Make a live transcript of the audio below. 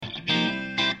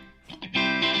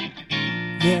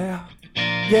Yeah,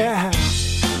 yeah,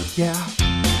 yeah,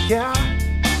 yeah.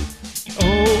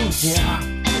 Oh, yeah,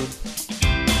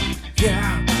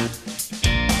 yeah.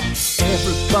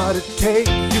 Everybody take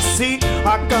your seat.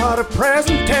 I got a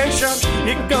presentation.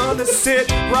 You're gonna sit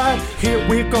right here.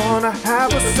 We're gonna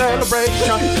have a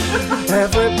celebration.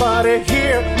 Everybody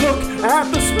here, look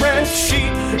at the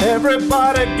spreadsheet.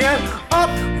 Everybody get up,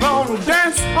 gonna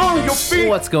dance on your feet.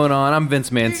 What's going on? I'm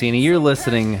Vince Mancini. You're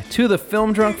listening to the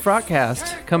Film Drunk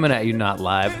Frotcast, coming at you not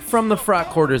live from the Frot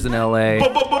Quarters in LA.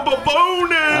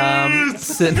 Bonus!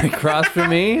 Sitting across from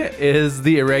me is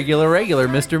the irregular regular,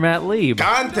 Mr. Matt Lieb.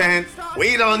 Content.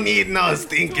 We don't need no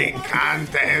stinking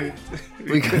content.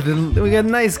 We got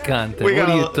nice content. What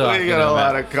are you talking about? We got a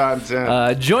lot of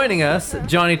content. Joining us,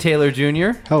 Johnny Taylor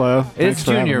Jr. Hello. It's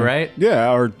Junior, right?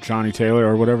 Yeah, or Johnny Taylor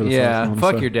or whatever the fuck. Yeah, you wanna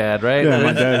fuck say. your dad, right? Yeah,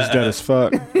 my dad's dead as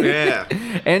fuck. Yeah.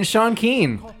 And Sean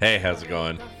Keane. Hey, how's it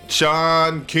going?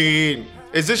 Sean Keane.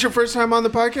 Is this your first time on the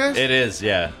podcast? It is,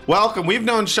 yeah. Welcome. We've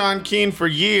known Sean Keane for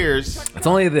years. It's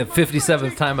only the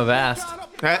 57th time I've asked.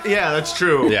 Yeah, that's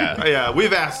true. Yeah. Yeah,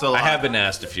 we've asked a lot. I have been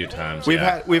asked a few times. We've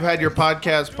had your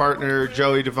podcast partner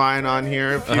Joey Devine on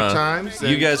here a few times.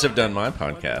 You guys have done my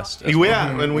podcast.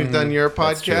 And we've done your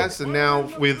podcast, and now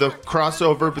with the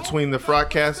crossover between the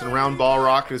Frotcast and Round Ball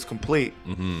Rock is complete.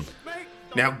 Mm-hmm.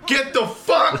 Now get the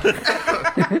fuck.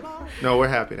 No, we're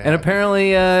happy to have And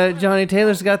apparently, Johnny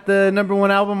Taylor's got the #1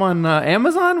 album on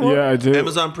Amazon. What? Yeah, I do.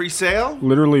 Amazon pre-sale.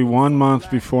 Literally 1 month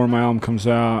before my album comes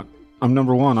out, I'm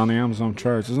 #1 on the Amazon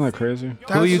charts. Isn't that crazy?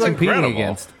 Who are you That's competing incredible.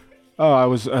 against? Oh, I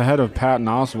was ahead of Patton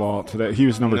Oswalt today. He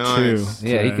was number Nice. 2.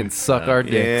 Yeah, he today. can suck our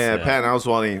dicks. Yeah, Patton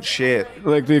Oswalt ain't shit.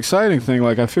 Like, the exciting thing,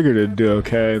 like, I figured it'd do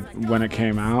okay when it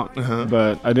came out,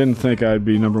 but I didn't think I'd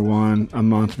be #1 a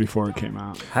month before it came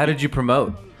out. How did you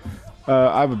promote?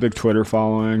 I have a big Twitter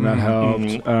following. That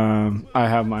helped. I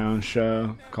have my own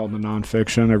show called The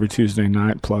Nonfiction every Tuesday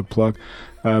night. Plug.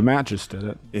 Matt just did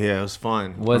it. Yeah, it was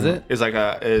fun. Was it? It's like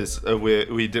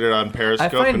we did it on I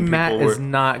Periscope. find and Matt people is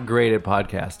not great at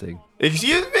podcasting.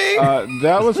 Excuse me.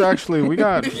 That was actually we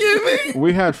Excuse me.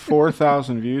 we had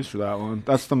 4,000 views for that one.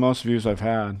 That's the most views I've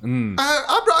had.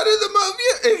 I brought in the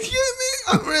movie. Excuse me.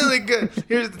 I'm really good.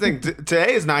 Here's the thing.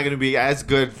 Today is not going to be as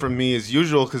good for me as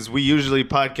usual because we usually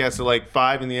podcast at like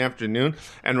 5 in the afternoon,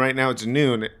 and right now it's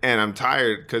noon, and I'm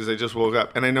tired because I just woke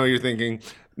up. And I know you're thinking,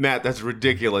 Matt, that's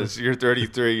ridiculous. You're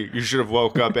 33. You should have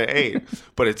woke up at 8.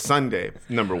 But it's Sunday,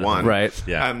 #1. Right.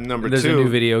 Yeah. Number There's 2. a new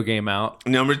video game out.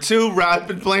 Number 2, I've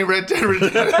been playing Red Dead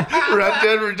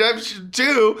Redemption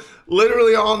 2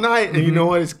 literally all night. And you know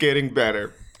what? It's getting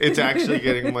better. It's actually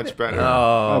getting much better.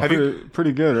 Oh, Have you-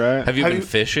 Pretty good, right? Have you Have been you-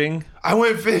 fishing? I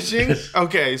went fishing.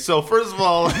 Okay, so first of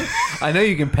all, I know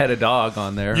you can pet a dog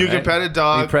on there. you right? can pet a You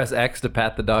dog. press X to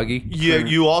pat the doggy.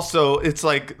 You also, it's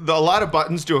like a lot of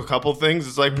buttons do a couple things.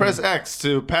 It's like press X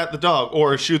to pat the dog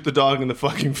or shoot the dog in the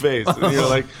fucking face. And you're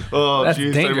like, oh, That's jeez,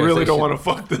 I dangerous. really They don't should- want to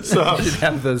fuck this up. You should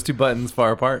have those two buttons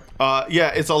far apart. Yeah,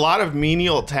 it's a lot of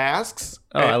menial tasks.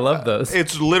 Oh, I love those.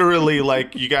 It's literally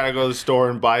like you gotta go to the store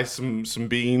and buy some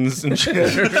beans and shit.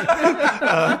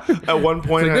 At one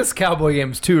point, Like, this cowboy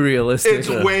game's too realistic. it's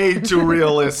way too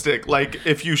realistic. Like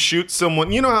if you shoot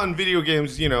someone, you know how in video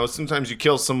games, sometimes you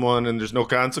kill someone and there's no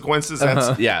consequences.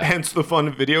 That's Yeah. hence the fun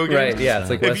of video games. Right, yeah, it's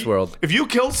like Westworld. If you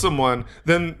kill someone,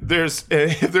 then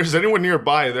if there's anyone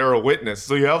nearby, they're a witness.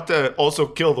 So you have to also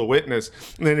kill the witness.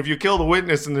 And then if you kill the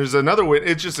witness and there's another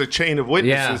witness, it's just a chain of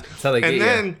witnesses. that's how they get and you.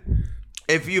 then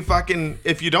if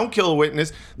you don't kill a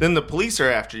witness, then the police are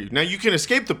after you. Now you can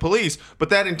escape the police, but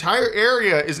that entire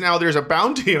area is now there's a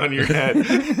bounty on your head.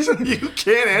 So you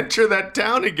can't enter that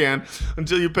town again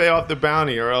until you pay off the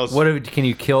bounty, or else. Can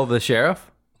you kill the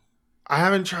sheriff? I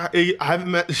haven't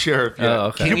met the sheriff yet. Oh,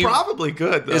 okay. You probably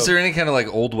could, though. Is there any kind of like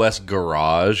Old West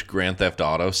garage, Grand Theft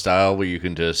Auto style, where you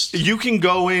can just... You can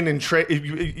go in and trade.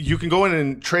 You can go in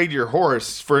and trade your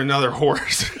horse for another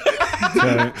horse,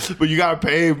 but you gotta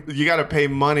pay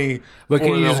money. But for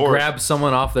can you the just horse. grab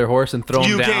someone off their horse and throw them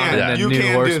You down, can. and then You new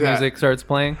can horse do that. music starts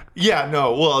playing? Yeah,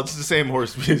 no. Well, it's the same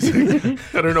horse music.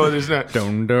 I don't know. There's not.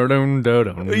 Dun, dun, dun, dun,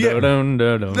 dun, Yeah. dun,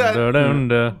 dun, dun, That- dun, dun,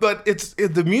 dun. But it's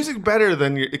the music better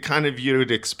than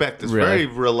you'd expect. It's Really? very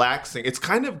relaxing. It's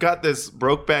kind of got this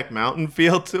Brokeback Mountain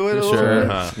feel to it. A little Sure.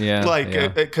 bit. Yeah. Like yeah.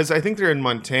 because I think they're in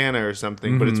Montana or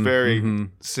something, but it's very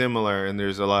similar. And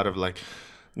there's a lot of like,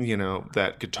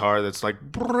 that guitar that's like.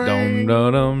 Dum,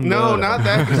 dum, dum, No, dum. not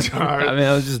that guitar. I mean,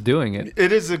 I was just doing it.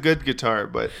 It is a good guitar,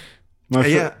 but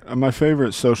My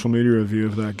favorite social media review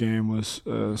of that game was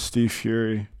Steve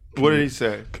Fury. what did he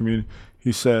say?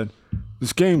 He said,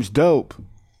 "This game's dope,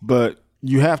 but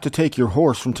you have to take your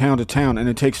horse from town to town, and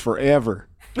it takes forever."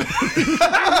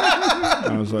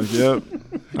 I was like, "Yep,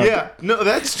 Yeah, no,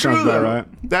 that's true. Sounds about Though.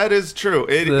 right. That is true.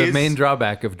 It The is main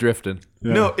drawback of drifting.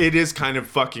 Yeah. No, it is kind of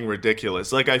fucking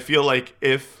ridiculous. Like, I feel like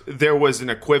if there was an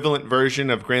equivalent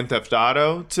version of Grand Theft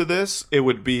Auto to this, it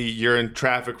would be you're in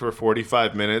traffic for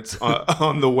 45 minutes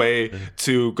on the way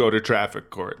to go to traffic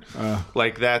court.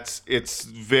 Like, it's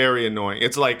very annoying.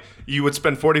 It's like you would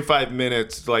spend 45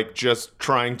 minutes, like, just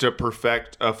trying to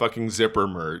perfect a fucking zipper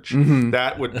merge.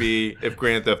 That would be if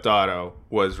Grand Theft Auto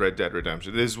was Red Dead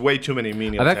Redemption. There's way too many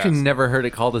menial I've actually tasks. never heard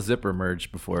it called a zipper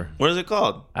merge before. What is it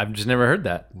called? I've just never heard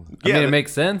that. I Yeah, mean, it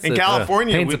makes sense. In It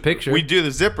California, paints we, a picture. we do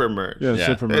the zipper merge. Yeah, Yeah.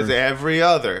 zipper There's merge. every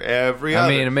other. I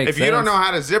mean, it makes If you don't sense. know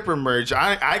how to zipper merge,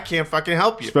 I can't fucking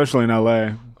help you. Especially in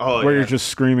LA, Oh, where yeah. you're just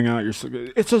screaming out,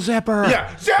 it's a zipper.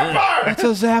 Yeah, zipper! It's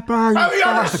a zipper. Have you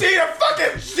ever fuck. seen a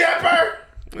fucking zipper?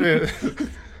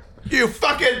 You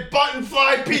fucking button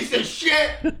fly piece of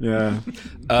shit! Yeah.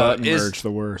 Button is- merge,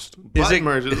 the worst. Button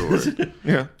merge is the worst.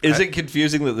 Yeah. Is it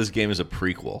confusing that this game is a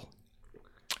prequel?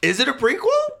 Is it a prequel?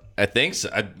 I think so.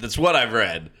 That's what I've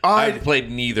read. I- I've played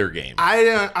neither game. I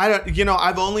don't. You know,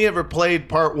 I've only ever played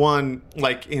part one,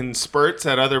 like in spurts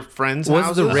at other friends' Was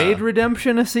houses. the Raid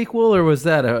Redemption a sequel, or was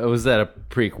that a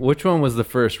prequel? Which one was the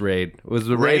first Raid? Was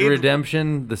the Raid Raid-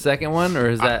 Redemption the second one, or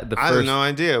is that the I first? have no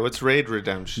idea. What's Raid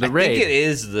Redemption? The I Raid. think it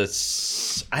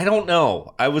is I don't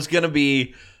know. I was gonna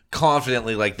be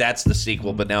confidently like that's the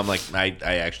sequel, but now I'm like I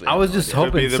actually. I have was no just idea. be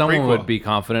hoping the someone prequel. would be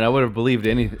confident. I would have believed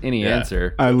any Yeah.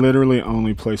 answer. I literally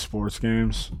only play sports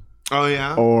games Oh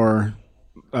yeah. or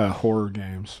horror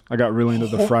games. I got really into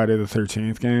the Friday the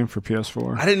 13th game for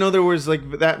PS4. I didn't know there was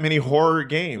like that many horror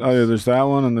games. Oh yeah, there's that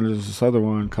one, and then there's this other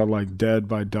one called like Dead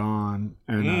by Dawn,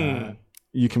 and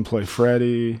you can play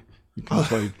Freddy. You can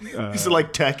play Is it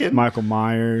like Tekken? Michael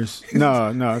Myers.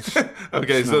 No, it's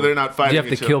Okay, so they're not Do fighting. you have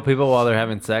to each kill other. people while they're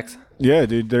having sex? yeah,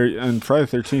 dude. There and Friday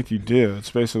the 13th, you do.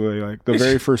 It's basically like the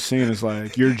very first scene is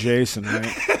like you're Jason,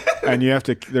 right? And you have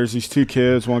to. There's these two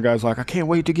kids. One guy's like, "I can't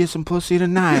wait to get some pussy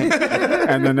tonight,"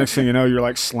 and then next thing you know, you're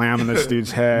like slamming this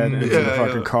dude's head into the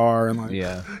fucking car, and like,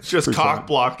 Yeah. It's just cock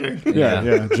blocking.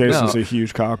 yeah. Jason's No. a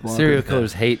huge cock blocker. Serial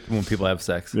killers hate when people have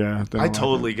sex. Yeah, they don't I like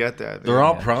totally get that. They're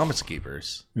all promise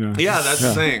keepers. it. Yeah, that's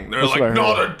the thing. They're That's what I like,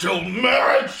 not heard. until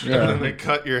marriage, and then they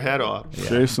cut your head off.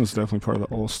 Jason's definitely part of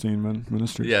the Olstein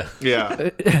ministry. Yeah. Yeah.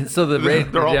 So the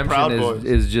Raid They're all Proud Redemption Boys.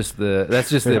 is just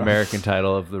the American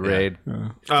title of the Raid.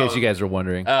 In case you guys were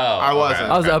wondering. Oh, I wasn't.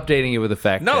 I was updating you with a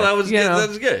fact. No, check. that was You good. know, That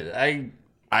was good.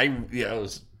 It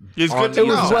was. It's good to It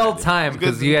was know. well timed good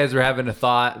because to- you guys were having a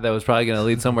thought that was probably going to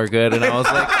lead somewhere good, and I was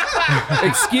like,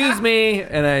 "Excuse me,"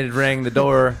 and I rang the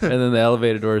door, and then the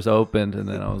elevator doors opened, and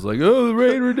then I was like, "Oh, the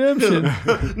Raid Redemption."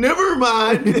 Never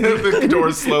mind. The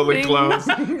doors slowly close.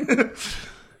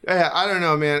 Yeah, I don't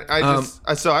know, man.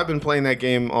 So I've been playing that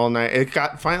game all night. It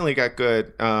finally got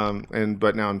good,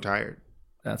 but now I'm tired.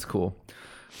 That's cool.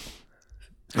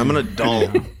 I'm an adult.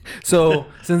 So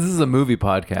since this is a movie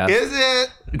podcast, Is it?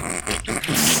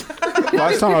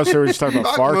 Last time I was here, we just talked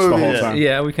about Fuck farts the whole movies. time.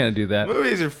 yeah, we kind of do that.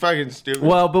 Movies are fucking stupid.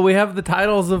 Well, but we have the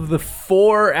titles of the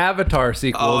 4 Avatar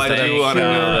sequels Oh, I that do I'm want to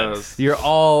sure know those. you're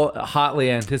all hotly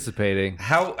anticipating.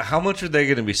 How much are they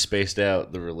going to be spaced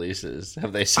out? The releases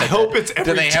have they said? I hope that? it's Do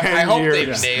every they have? 10 I hope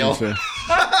years. they've nailed.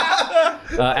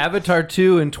 So, Avatar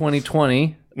 2 in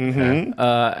 2020.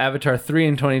 Avatar 3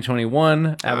 in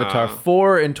 2021. Avatar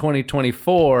 4 in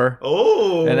 2024.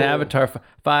 Oh. And Avatar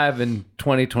 5 in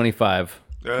 2025.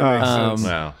 That makes sense.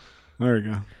 Wow. there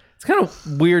you go. It's kind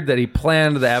of weird that he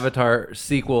planned the Avatar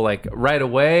sequel like right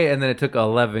away, and then it took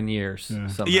 11 years.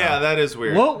 Somehow. Yeah, that is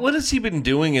weird. What has he been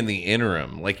doing in the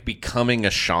interim? Like becoming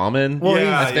a shaman?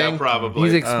 yeah, probably.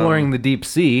 He's exploring the deep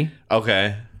sea.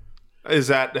 Okay. Is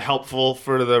that helpful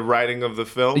for the writing of the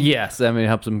film? Yes, I mean it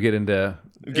helps him get into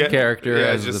character. Yeah,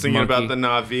 as just the thinking monkey. about the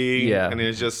Na'vi. Yeah. And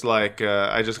he's just like,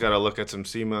 I just got to look at some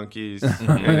sea monkeys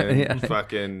and Yeah.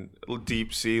 fucking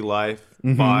deep sea life,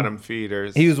 bottom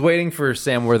feeders. He was waiting for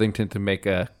Sam Worthington to make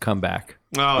a comeback.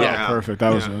 Oh, yeah. Perfect.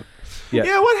 That was it.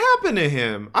 Yeah, what happened to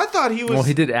him? I thought he was, Well,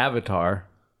 he did Avatar,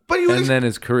 but he was, and then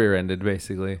his career ended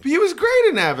basically. he was great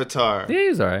in Avatar. Yeah,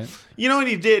 he's all right. You know what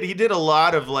he did? He did a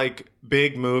lot of like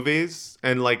big movies,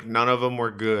 and like none of them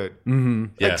were good, Yeah.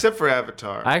 except for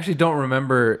Avatar. I actually don't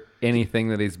remember anything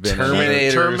that he's been in.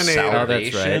 Terminator. Terminator. Oh,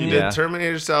 that's right. He Yeah. did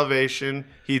Terminator Salvation.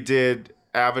 He did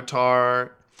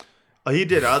Avatar. Oh, he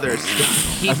did other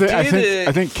stuff. He I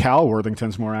did think Cal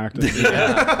Worthington's more active.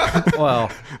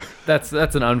 Well, that's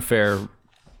an unfair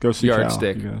Go see Cal,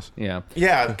 yardstick. you guys. Yeah.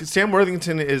 Yeah, Sam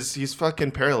Worthington he's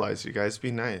fucking paralyzed, you guys.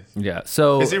 Be nice. Yeah.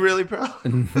 So Is he really paralyzed?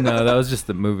 no, that was just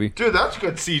the movie. Dude, that's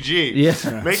good CG.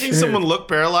 Yeah. Making someone look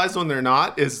paralyzed when they're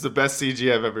not is the best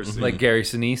CG I've ever seen. Like Gary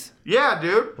Sinise, yeah,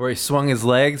 dude. where he swung his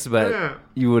legs, but Yeah.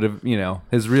 you would have,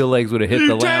 his real legs would have hit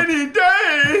the lamp. Lieutenant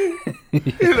Dan!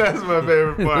 That's my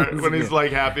favorite part. When he's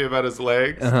like happy about his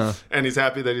legs. And he's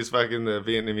happy that he's fucking the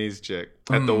Vietnamese chick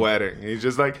at the wedding. He's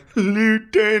just like,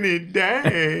 Lieutenant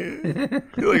Dan.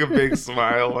 Like a big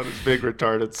smile on his big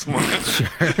retarded smile.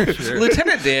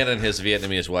 Lieutenant Dan and his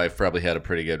Vietnamese wife probably had a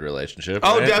pretty good relationship.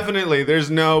 Oh, right? definitely. There's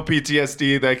no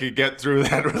PTSD that could get through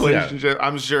that relationship.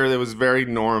 I'm sure it was very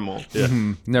normal.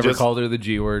 Never Just- called her the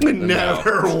G word.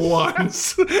 Never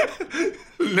once.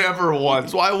 Never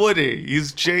once. Why would he?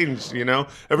 He's changed,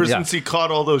 Ever Yeah. since he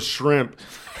caught all those shrimp.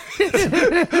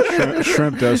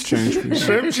 Shrimp does change people.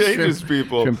 Shrimp changes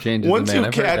people. Shrimp changes a Once man. you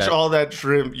I've heard catch that. all that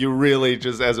shrimp, you really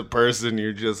just, as a person,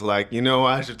 you're just like,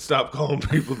 I should stop calling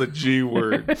people the G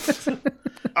word.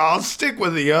 I'll stick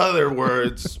with the other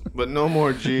words, but no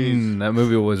more G's. That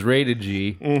movie was rated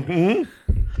G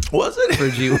Was it? for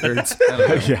G words. I don't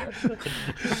know. Yeah.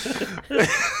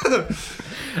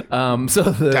 So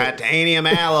the Titanium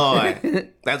alloy.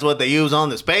 That's what they use on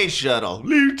the space shuttle.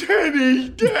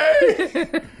 Lieutenant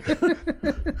Dan.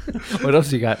 what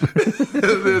else you got? I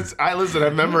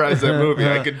memorized that movie.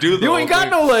 I could do the You whole ain't got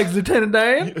thing. no legs, Lieutenant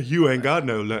Dan. You ain't got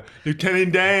no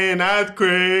Lieutenant Dan ice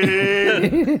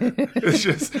cream. It's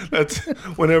just that's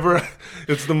whenever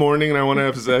it's the morning and I want to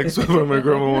have sex with my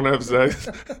girl. I want to have sex.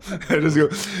 I just go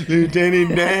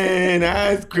Lieutenant Dan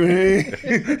ice cream,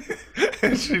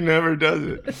 and she never does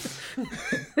it.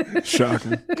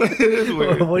 Shocking. It is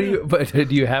weird.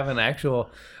 Do you have an actual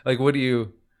what do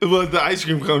you? Well, the ice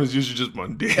cream cone is usually just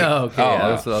one dick. Oh, okay. Oh, yeah, wow.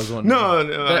 that's what I was wondering.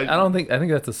 No, I don't think. I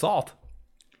think that's assault.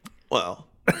 Well,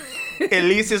 at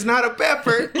least it's not a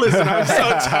pepper. Listen, I'm so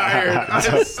tired.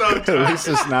 I'm so At tired. least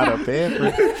it's not a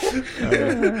paper.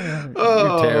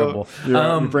 You're terrible.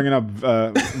 You're bringing up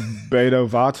Beto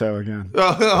Vato again.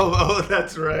 Oh,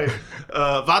 that's right.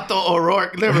 Vato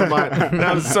O'Rourke. Never mind.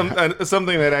 That was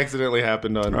something that accidentally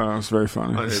happened on. Oh, it's very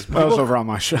funny. his- That was over on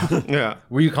my show. Yeah.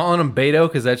 Were you calling him Beto?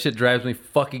 Because that shit drives me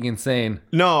fucking insane.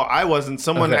 No, I wasn't.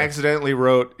 Someone Okay. accidentally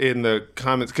wrote in the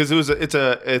comments because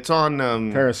it's on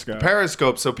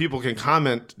Periscope. so people can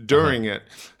comment during it.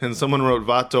 And someone wrote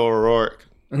Vato O'Rourke.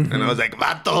 And I was like,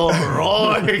 Vato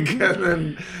O'Rourke. And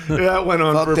then that went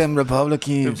on for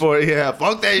Republicans.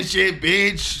 fuck that shit,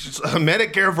 bitch.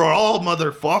 Medicare for all,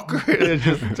 motherfucker. It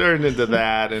just turned into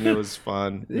that, and it was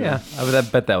fun. Yeah, I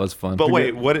bet that was fun. But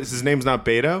wait, what is his name's not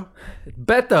Beto?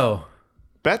 Beto.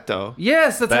 Beto.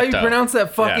 Yes, that's how you Beto. pronounce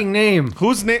that fucking name.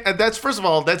 Whose name? That's first of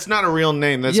all, that's not a real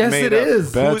name. That's Yes, made it up.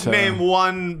 is. Whose Beto. name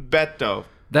won Beto?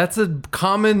 That's a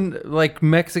common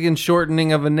Mexican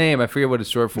shortening of a name. I forget what it's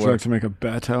short Would you for. like to make a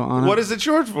Beto on it? What is it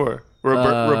short for?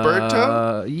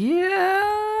 Roberto?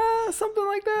 Yeah, something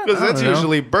like that. Because I that's don't know.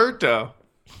 usually Berto.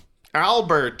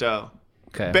 Alberto.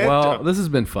 Okay. Beto. Well, this has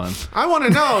been fun. I want to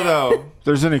know though. If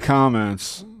there's any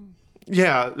comments,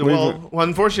 Yeah. Well,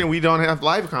 unfortunately, we don't have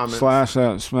live comments. smash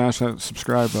that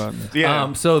subscribe button.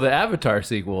 Yeah. So the Avatar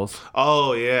sequels.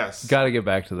 Oh yes. Got to get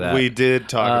back to that. We did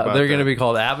talk about. They're going to that. be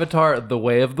called Avatar: The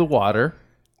Way of the Water.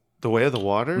 The Way of the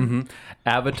Water.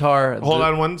 Avatar. Hold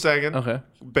on 1 second. Okay.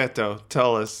 Beto,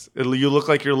 tell us. You look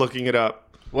like you're looking it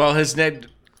up. Well, his name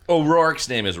O'Rourke's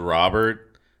name is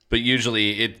Robert, but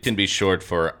usually it can be short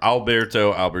for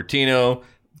Alberto, Albertino,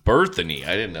 Berthany.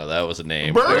 I didn't know that was a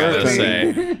name. I gotta Berthany.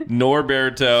 say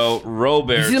Norberto,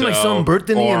 Roberto. You see my son Berthany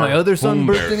and or my other son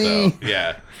Humberto. Berthany?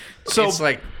 Yeah. So-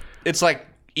 it's like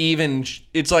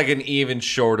an even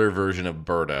shorter version of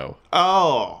Berto.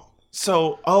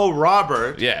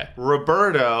 Robert. Yeah.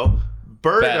 Roberto.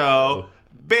 Berto.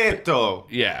 Beto.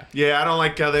 Yeah. Yeah, I don't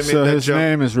like how they made So that his joke.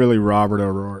 name is really Robert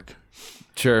O'Rourke.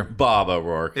 Sure. Bob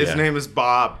O'Rourke. His yeah. name is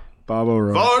Bob. Bob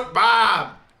O'Rourke. Vote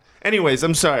Bob. Anyways,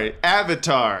 I'm sorry.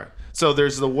 Avatar. So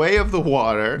there's the Way of the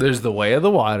Water. There's The Way of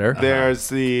the Water. There's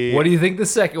the What do you think the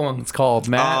second one's called,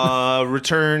 Matt?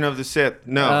 Return of the Sith.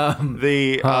 No.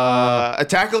 The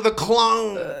Attack of the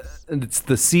Clone. It's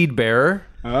The Seed Bearer.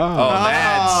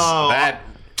 Oh. That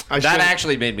should-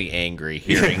 actually made me angry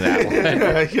hearing that one.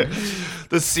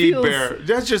 The Seed Feels- Bearer.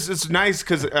 That's just, it's nice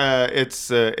because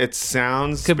it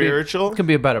sounds spiritual. Could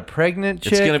be about a pregnant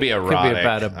chick. It's gonna be erotic. Could be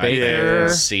about a I baker.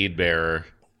 think. Seed bearer.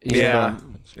 Yeah.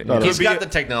 He's got the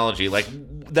technology. Like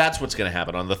that's what's gonna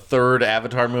happen on the third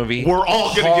Avatar movie. We're all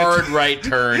gonna get hard right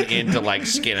turn into like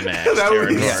Skinamax That would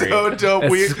territory. be so dope.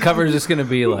 Its cover is just going to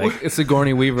be like it's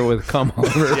Sigourney Weaver with cum all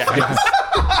over. her face.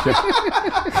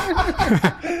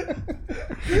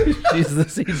 She's the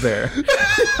seed bearer.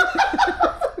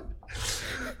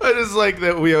 I just like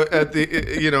that we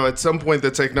at some point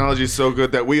the technology is so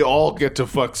good that we all get to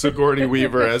fuck Sigourney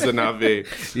Weaver as a Na'vi.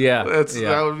 Yeah.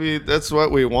 That's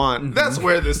what we want. That's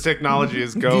where this technology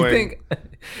is going.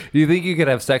 Do you think you could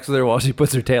have sex with her while she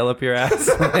puts her tail up your ass?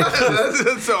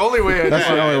 That's the only way. That's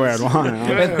the only way I'd want it.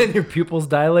 And then your pupils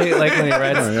dilate like when he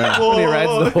rides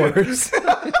the horse.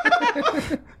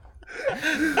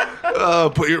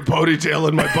 Put your ponytail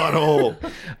in my butthole.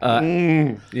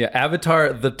 Yeah,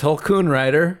 Avatar, the Tulkun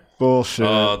rider. Bullshit.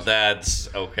 Oh,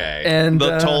 that's okay. And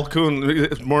The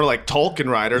Tolkien, it's more like Tolkien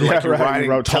rider, like you're right, riding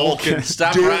you wrote Tolkien.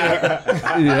 Stop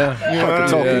riding. yeah.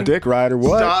 Fucking dick rider.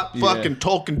 What? Stop fucking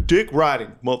Tolkien dick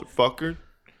riding, motherfucker.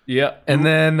 Yeah. And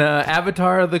then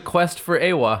Avatar, the quest for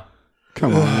Awa.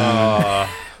 Come on.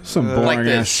 Some boring Like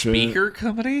the ass shit. speaker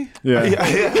company? Yeah.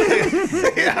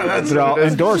 Yeah, that's They're all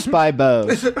endorsed by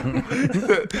Bose.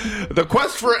 the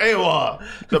quest for Awa,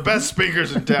 the best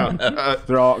speakers in town.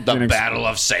 They're all The getting Battle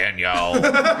of Sanyal.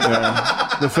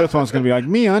 The fifth one's gonna be like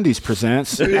MeUndies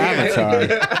presents Avatar.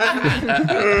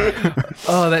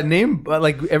 Oh, that name!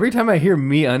 Like every time I hear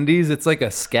MeUndies, it's like a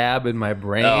scab in my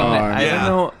brain. I don't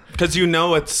know. Because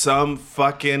it's some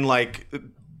fucking like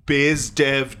biz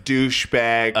dev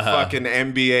douchebag fucking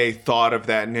MBA thought of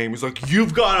that name. He's like,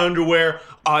 you've got underwear,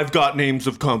 I've got names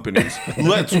of companies.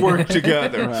 Let's work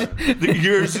together.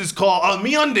 Yours is called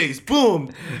MeUndies.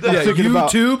 Boom. Yeah, thinking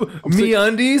about- YouTube,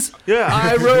 MeUndies, Yeah.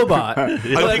 iRobot. I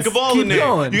think of all the keep names.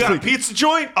 going. You got a pizza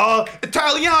joint?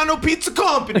 Italiano Pizza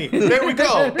Company. There we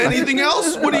go. Anything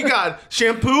else? What do you got?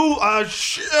 Shampoo?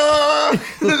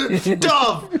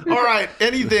 Dove. All right.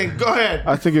 Anything. Go ahead.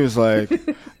 I think it was like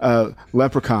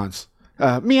leprechauns.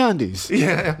 MeUndies.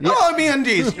 Yeah. Oh,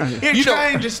 MeUndies. You're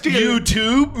trying to steal.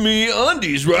 YouTube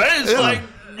MeUndies, right? It's like,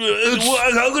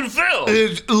 how could it fail?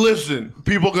 Listen,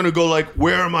 people are going to go like,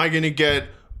 where am I going to get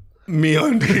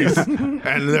MeUndies?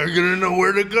 And they're going to know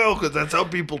where to go because that's how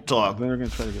people talk. They're gonna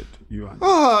try to get you on.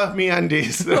 Oh,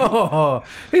 MeUndies. Oh,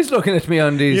 he's looking at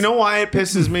MeUndies. You know why it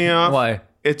pisses me off? Why?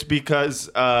 It's because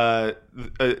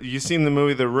you've seen the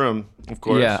movie The Room, of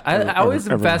course. Yeah, I always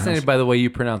am everyone fascinated has. by the way you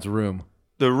pronounce room.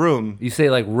 The Room. You say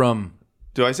like rum,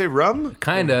 Do I say rum?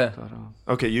 kinda.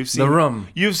 Okay, you've seen The Room.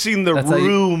 You've seen The That's how you-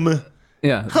 Room.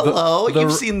 Yeah. Hello, the,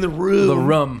 you've seen The Room. the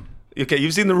rum. Okay,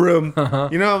 you've seen The Room.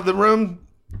 You know The Room?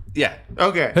 Yeah.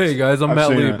 Okay. Hey guys, I'm Matt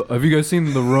seen Lieb. it. Have you guys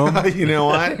seen the room? You know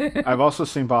what? I've also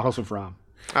seen bottles of rum.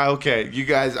 Okay, you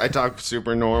guys, I talk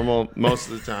super normal most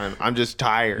of the time. I'm just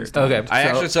tired. Okay. I so-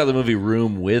 actually saw the movie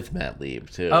Room with Matt Lieb,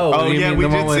 too. Oh, you yeah, mean we the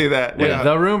one did with- see that. Wait, Yeah.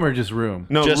 the room or just room?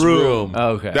 No, Just Room. Room. Oh,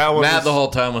 okay. That one Matt was, the whole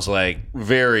time was like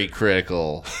very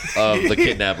critical of the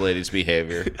kidnapped lady's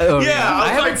behavior. Oh, Yeah, I was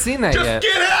haven't like, seen that just yet.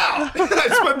 get out! I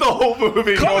spent the whole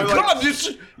movie going like,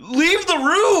 just leave the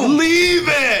room. leave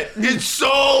it! It's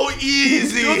so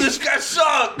easy! Dude, this guy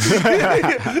sucks.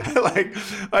 Like,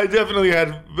 I definitely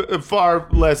had far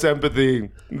less empathy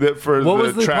for What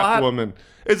was the the trapped plot? woman.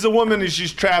 It's a woman and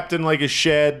she's trapped in like a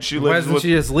shed. She Why lives doesn't with. she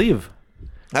just leave?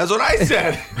 That's what I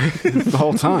said. The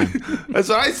whole time. That's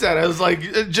what I said. I was like,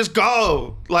 just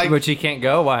go. Like, But she can't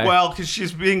go. Why? well, because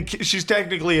she's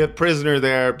technically a prisoner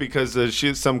there because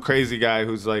she's some crazy guy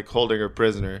who's like holding her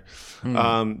prisoner.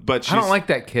 But she's, I don't like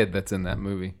that kid that's in that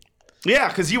movie. Yeah,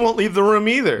 because he won't leave the room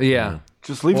either. Yeah,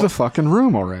 Just leave the fucking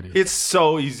room already. It's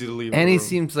so easy to leave. and the he room.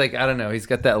 seems like I don't know. He's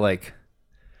got that like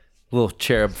little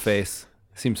cherub face.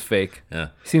 Seems fake. Yeah.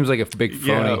 Seems like a big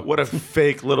phony. Yeah, what a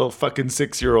fake little fucking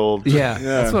 6-year-old. Yeah,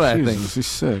 that's what I Jesus, think. He's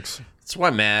 6. That's why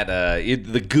Matt,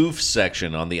 the goof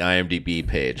section on the IMDb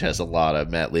page has a lot of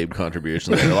Matt Lieb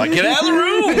contributions. They're like, get out of the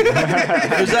room!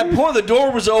 There's that point, the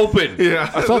door was open.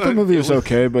 Yeah. I thought the movie was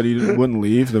okay, but he wouldn't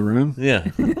leave the room. Yeah.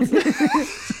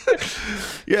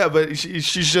 Yeah, but she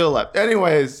should have left.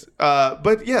 Anyways,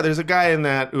 but yeah, there's a guy in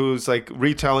that who's like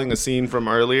retelling a scene from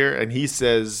earlier, and he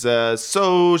says,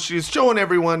 so she's showing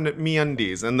everyone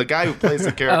MeUndies, and the guy who plays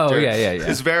the character yeah.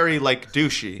 is very like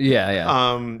douchey.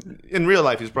 Yeah. In real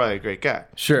life, he's probably a great guy.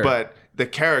 Sure. But the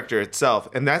character itself,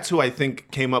 and that's who I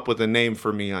think came up with the name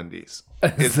for MeUndies.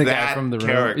 It's the guy that from The Room.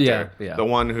 character. Yeah. The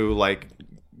one who like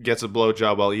gets a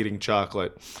blowjob while eating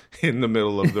chocolate in the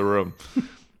middle of the room.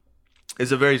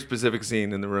 It's a very specific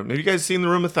scene in The Room. Have you guys seen The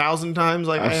Room 1,000 times?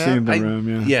 Like I've I seen have? the room,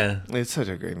 yeah. Yeah. It's such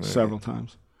a great movie. Several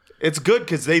times. It's good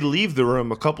because they leave the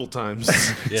room a couple times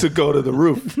to go to the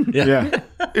roof. Yeah.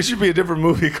 It should be a different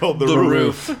movie called The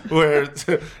Roof, where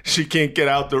she can't get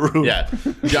out the roof. Yeah.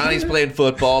 Johnny's playing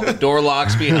football, the door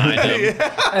locks behind him.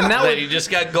 And that Then would he just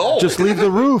got gold. Just leave the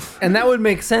roof.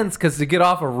 make sense because to get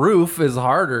off a roof is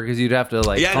harder because you'd have to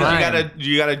like Yeah, climb.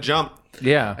 you gotta jump.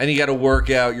 Yeah. And you got to work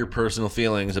out your personal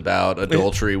feelings about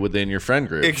adultery within your friend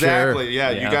group. Exactly. Sure. Yeah,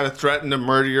 Yeah. you got to threaten to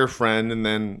murder your friend, and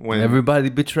then when Everybody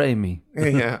betray me.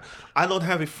 yeah, I don't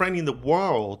have a friend in the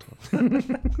world.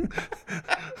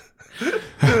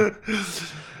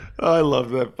 I love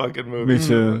that fucking movie. Me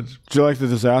too. Did you like The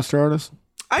Disaster Artist?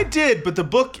 I did, but the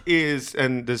book is,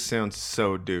 and this sounds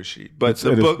so douchey, but It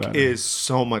the is book better. is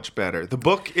so much better. The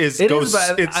book is It goes. is,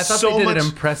 but It's I thought so they did much. an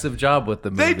impressive job with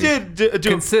the movie. They did do.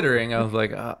 Considering, I was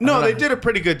like, No, they did a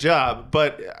pretty good job,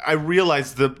 but I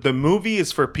realized the movie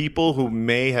is for people who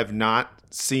may have not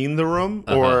seen The Room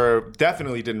or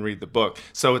definitely didn't read the book.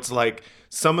 So it's like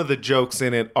some of the jokes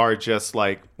in it are just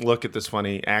like, look at this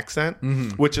funny accent,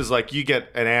 which is like you get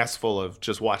an ass full of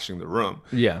just watching The Room.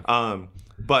 Yeah.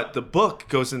 But the book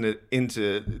goes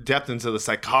into depth into the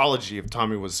psychology of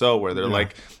Tommy Wiseau, where they're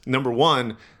like, number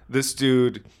one, this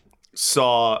dude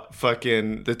saw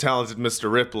fucking The Talented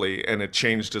Mr. Ripley and it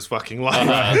changed his fucking life.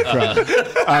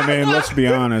 I mean, let's be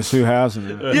honest. Who hasn't?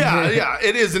 Yeah,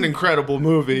 it is an incredible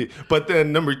movie. But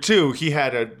then number two, he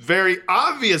had a very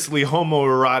obviously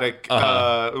homoerotic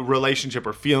relationship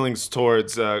or feelings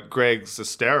towards Greg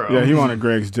Sestero. Yeah, he wanted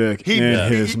Greg's dick in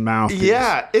his mouth.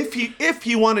 Yeah, if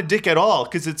he wanted dick at all,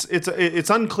 because it's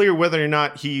unclear whether or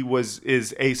not he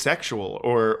is asexual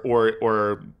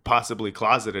or possibly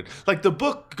closeted. Like the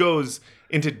book goes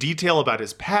into detail about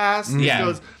his past.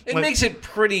 Yeah. It makes it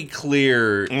pretty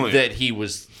clear that he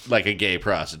was like a gay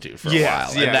prostitute for a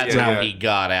while. And that's how he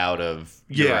got out of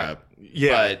Europe.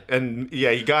 Yeah.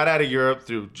 He got out of Europe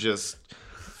through just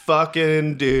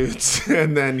fucking dudes.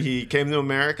 And then he came to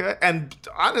America and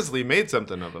honestly made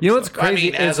something of himself. You know what's I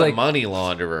crazy mean, as is a like, money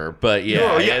launderer, but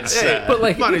but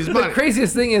like money's the money.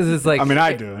 craziest thing is like, I mean,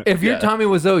 I do it. If you're Tommy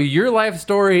Wiseau, your life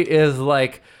story is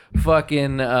like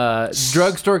fucking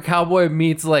drugstore cowboy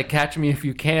meets like Catch Me If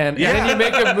You Can, and then you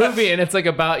make a movie and it's like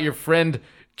about your friend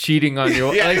cheating on you.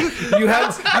 Like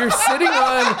you're sitting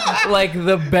on like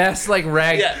the best like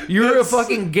rag. You're a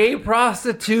fucking gay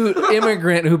prostitute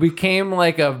immigrant who became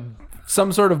like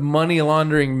some sort of money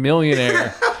laundering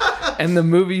millionaire. And the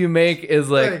movie you make is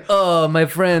like, oh, my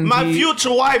friend. My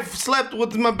future wife slept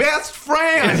with my best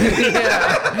friend.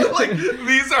 Like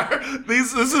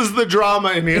this is the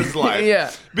drama in his life.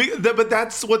 Yeah. But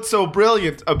that's what's so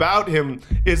brilliant about him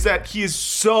is that he's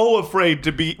so afraid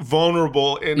to be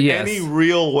vulnerable in any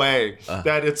real way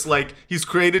that it's like he's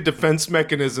created defense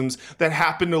mechanisms that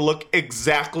happen to look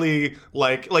exactly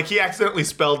like he accidentally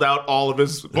spelled out all of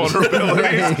his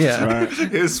vulnerabilities.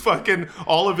 His fucking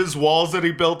all of his walls that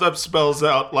he built up spells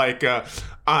out like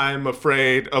I'm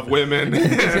afraid of women.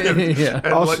 and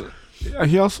Also,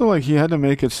 he also he had to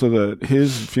make it so that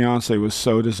his fiance was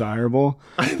so desirable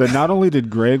that not only did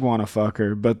Greg want to fuck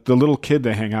her, but the little kid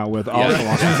they hang out with also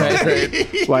wants to fuck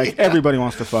her. Like everybody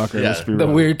wants to fuck her. Let's be The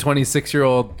real. weird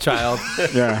 26-year-old child.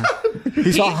 Yeah.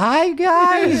 He's all, hi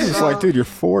guys. It's like, dude, you're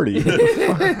 40.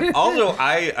 Also,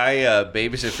 I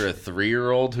babysit for a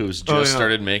 3-year-old who's just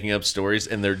started making up stories,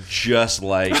 and they're just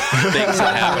like things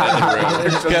that happen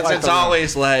in the room. Because it's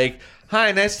always like,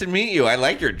 hi, nice to meet you. I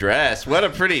like your dress. What a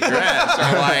pretty dress.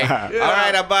 Or like, all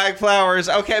right, I'm buying flowers.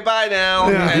 Okay, bye now.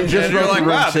 And you're like,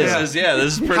 wow, this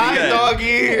is pretty Hi, good.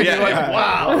 doggy. And Yeah. you're like,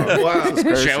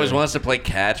 wow. She always wants to play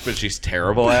catch, but she's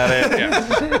terrible at it.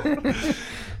 Yeah.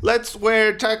 Let's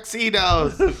wear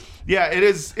tuxedos. Yeah, it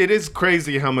is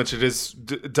crazy how much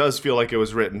it does feel like it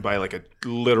was written by like a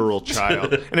literal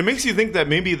child. And it makes you think that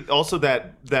maybe also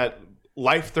that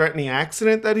life-threatening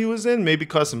accident that he was in maybe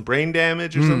caused some brain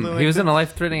damage or something like that. He was in a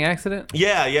life-threatening accident?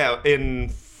 Yeah, in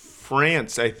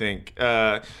France, I think.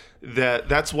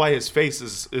 That's why his face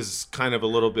is kind of a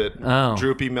little bit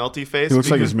droopy, melty face. He looks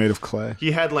like because he's made of clay.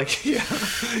 he had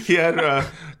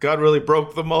God really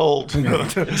broke the mold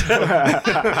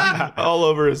all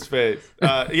over his face.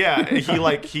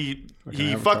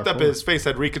 He fucked up his face,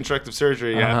 had reconstructive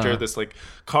surgery after this like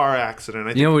car accident. I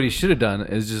think You know what he should have done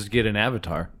is just get an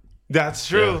avatar. that's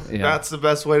true. Yeah. That's the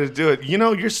best way to do it. You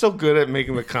know, you're so good at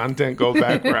making the content go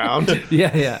back around.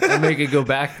 Yeah. I make it go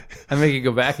back.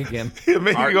 Again.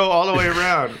 Make it go all the way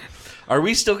around. Are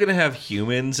we still going to have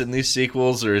humans in these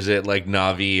sequels, or is it like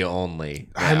Na'vi only?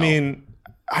 I now? mean,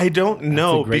 I don't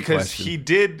know great because question. he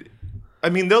did. I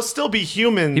mean, they'll still be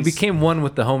humans. He became one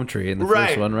with the home tree in the Right.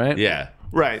 first one, right? Yeah.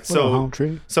 right. A So home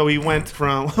tree. So he went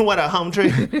from what a home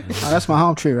tree. Oh, that's my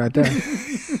home tree right there.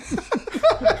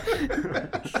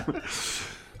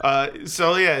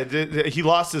 So yeah, he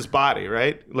lost his body,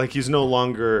 right? Like he's no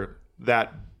longer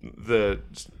the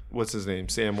what's his name?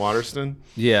 Sam Waterston.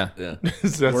 Yeah.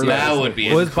 That would be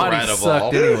Well, his body incredible.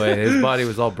 sucked anyway. His body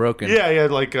was all broken. Yeah, he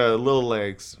had like little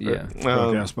legs. Yeah.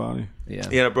 Broke-ass body. Yeah.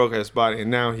 He had a broken ass body,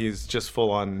 and now he's just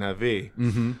full on Navi.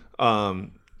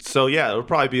 So yeah, it'll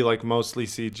probably be like mostly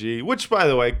CG, which by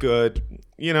the way, good.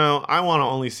 You know, I want to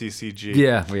only see CG.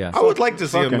 Yeah. I would like to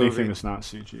see a Fuck anything movie. that's not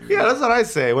CG. Yeah, that's what I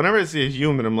say. Whenever I see a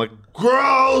human, I'm like,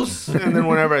 gross. And then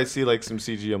whenever I see like some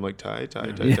CG, I'm like, tight.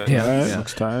 Yeah. Right?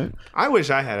 Looks tight. I wish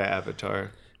I had an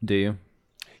avatar. Do you?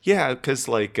 Yeah, because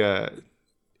like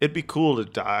it'd be cool to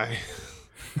die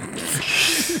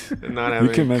and not have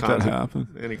We can make that conse- happen.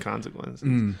 any consequences.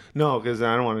 No, because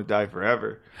I don't want to die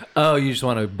forever. Oh, you just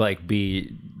want to like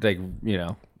be like, you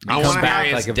know, I come wanna back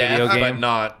have like a Death, video but game.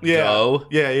 not Yeah, go.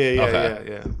 yeah.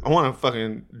 Okay. I want to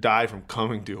fucking die from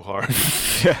coming too hard.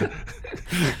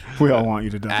 We all want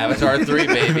you to die. Avatar 3,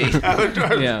 baby.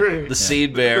 Avatar Yeah. 3. The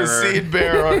seed bearer. The seed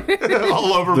bearer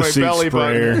all over The my seed belly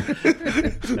sprayer.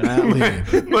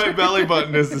 button. My belly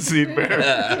button is the seed bearer.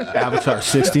 Avatar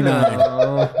 69.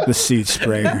 The seed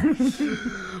sprayer.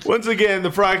 Once again, the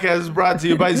podcast is brought to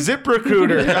you by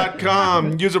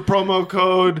ZipRecruiter.com. Use a promo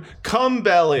code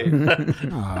CUMBELLY.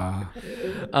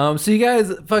 So you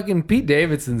guys, fucking Pete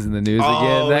Davidson's in the news Oh,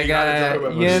 again. That we gotta guy, talk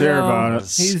about you this. Share know, about it.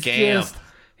 Scamp.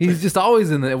 he's just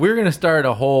always in the. We're gonna start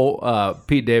a whole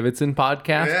Pete Davidson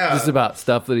podcast Yeah. just about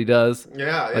stuff that he does.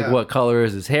 Yeah, Like yeah. what color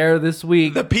is his hair this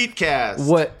week? The Petecast.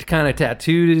 What kind of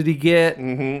tattoo did he get?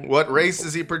 What race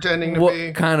is he pretending to be?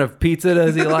 What kind of pizza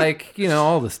does he like? You know,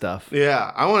 all the stuff.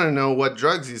 Yeah, I want to know what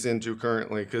drugs he's into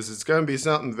currently because it's going to be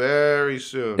something very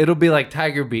soon. It'll be like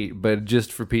Tiger Beat, but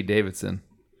just for Pete Davidson.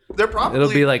 They're probably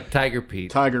It'll be like Tiger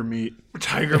Pete. Tiger meat.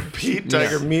 Tiger Pete,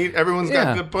 Tiger Meat. Everyone's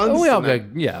got good puns. We all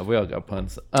tonight. we all got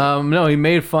puns. No, he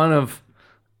made fun of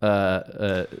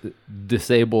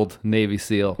disabled Navy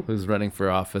SEAL who's running for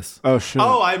office. Oh, shit.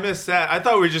 Oh, I missed that. I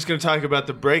thought we were just going to talk about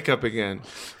the breakup again.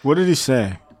 What did he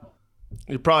say?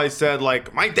 He probably said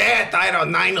like, "My dad died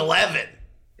on 9/11."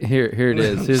 Here it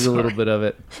is. Here's a little bit of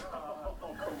it.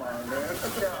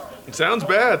 It sounds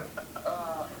bad.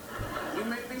 You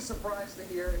may be surprised to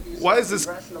hear he's Why is this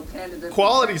congressional candidate.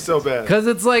 quality so bad? Because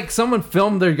it's like someone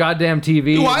filmed their goddamn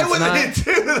TV. Why and it's would not- they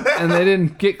do that? And they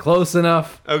didn't get close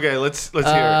enough. Okay, let's hear it.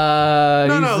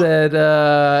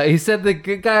 He said the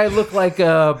guy looked like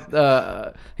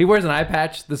he wears an eye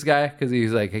patch. This guy because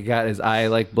he's like he got his eye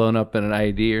like blown up in an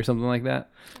IED or something like that.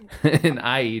 An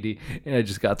IED, and I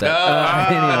just got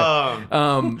that.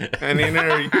 An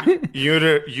inner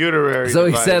uterary. So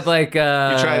he device. said like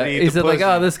tried to eat he the said like, pussy.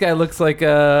 oh, this guy looks like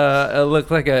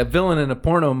a villain in a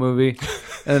porno movie, and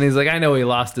then he's like, I know he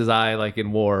lost his eye like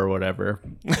in war or whatever.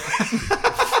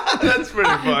 That's pretty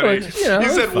funny. Which, you know, he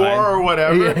it's said fine. war or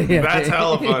whatever. Yeah. That's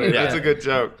hella funny. Yeah. That's a good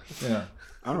joke. I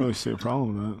don't really see a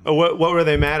problem with that. What were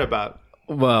they mad about?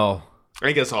 Well,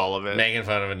 I guess all of it. Making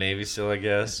fun of a Navy SEAL, I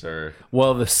guess, or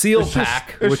the SEAL just-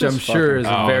 pack, it's which I'm just sure is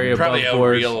fucking- very above probably a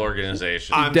board. real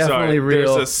organization. I'm definitely sorry.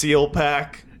 real. There's a seal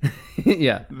pack.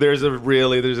 Yeah. There's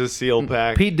a seal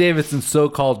pack. Pete Davidson's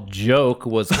so-called joke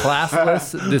was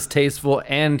classless, distasteful,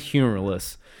 and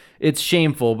humorless. It's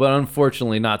shameful, but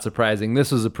unfortunately not surprising.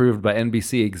 This was approved by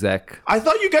NBC exec. I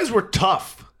thought you guys were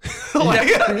tough.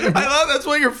 I thought that's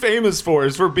what you're famous for,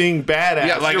 is for being badass.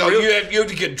 Yeah, like, You're oh, real- you have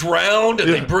to get drowned,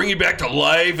 and they bring you back to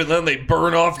life, and then they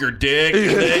burn off your dick, and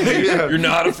then you're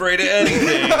not afraid of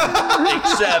anything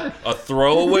except a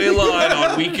throwaway line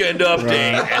on Weekend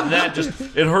Update, and that just,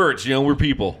 it hurts. You know, we're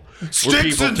people. We're Sticks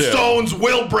people and too. stones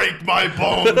will break my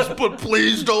bones, but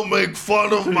please don't make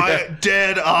fun of my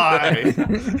dead eye.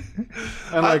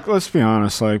 And like, let's be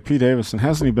honest, like Pete Davidson,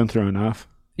 hasn't he been through enough?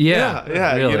 Yeah,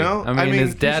 really. you know? I mean,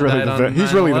 his dad He's really, died the, on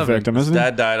he's really the 9/11. victim, isn't he?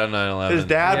 Dad died on 9/11. His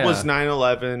dad was Yeah.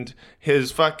 9/11.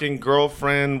 His fucking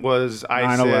girlfriend was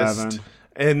ISIS. 9/11.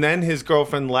 And then his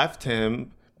girlfriend left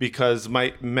him because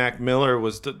Mac Miller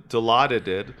was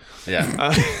dilaudid.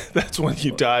 Yeah. That's when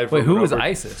he died. Wait, from who was over-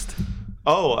 ISIS?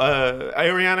 Oh,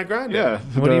 Ariana Grande. Yeah.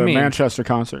 What do you the mean? Manchester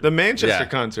concert. The Manchester Yeah.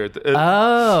 concert.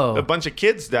 Oh. A bunch of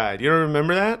kids died. You don't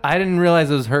remember that? I didn't realize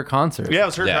it was her concert. Yeah, it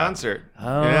was her Yeah. concert.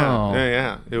 Oh.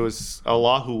 Yeah. It was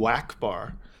Allahu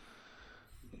Akbar.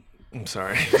 I'm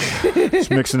sorry. Just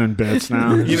mixing in bits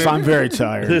now. Just, I'm very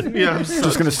tired. Yeah, I'm so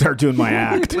Just gonna start doing my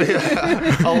act.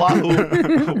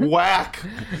 Allahu Whack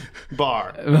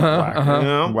Bar. You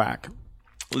know? Whack.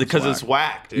 Because it's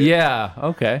whack, dude. Yeah.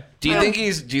 Okay. Do you think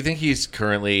he's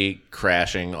currently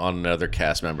crashing on another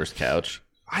cast member's couch?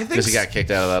 I think Because he got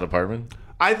kicked out of that apartment?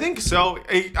 I think so.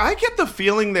 I get the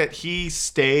feeling that he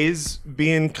stays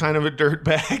being kind of a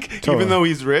dirtbag, even though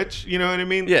he's rich. You know what I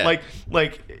mean? Yeah.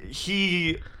 Like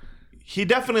he he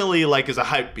definitely like is a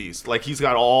hype beast. Like he's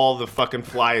got all the fucking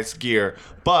flyest gear,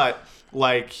 but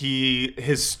like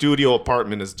his studio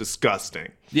apartment is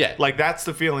disgusting. Yeah. Like that's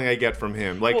the feeling I get from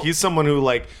him. Like he's someone who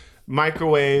like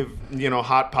microwave,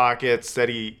 Hot Pockets that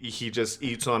he just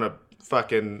eats on a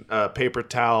fucking paper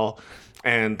towel.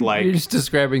 And like You're just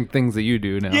describing things that you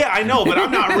do now. yeah, I know, but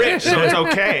I'm not rich, so it's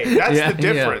okay. That's Yeah, the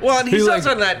difference. Well, and he's He,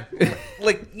 also not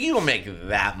like you don't make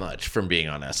that much from being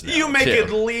on SNL. You make too. at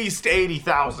least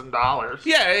 $80,000.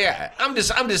 Yeah. I'm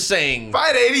just saying. If I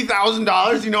had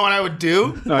 $80,000, you know what I would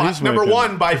do? No, he's Number making-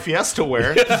 one, buy Fiesta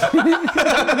ware.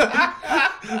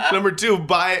 Number two,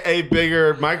 buy a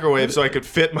bigger microwave so I could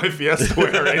fit my Fiesta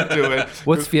ware into it.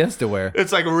 What's Fiesta ware?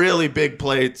 It's like really big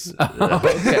plates.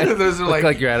 Okay. Those are Look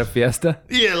like you're at a Fiesta.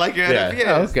 yeah, like you're at a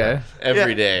Yeah. Oh, Fiesta. okay.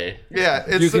 Every day. Yeah,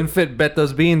 it's You can fit bet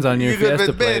those beans on your you could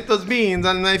Fiesta bet plate. those beans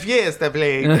on my Fiesta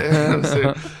plate.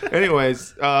 So,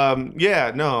 anyways,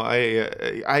 yeah, no,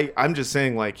 I'm just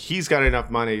saying, like, he's got enough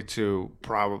money to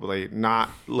probably not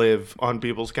live on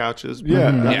people's couches. Yeah,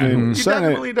 I mean, He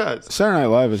definitely does. Saturday Night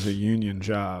Live is a union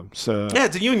job, so Yeah,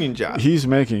 it's a union job. he's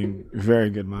making very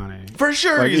good money. For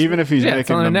sure. Like he's- even if he's Yeah, it's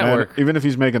making on a network. even if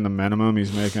he's making the minimum,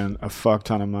 he's making a fuck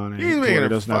ton of money. He's to making where a he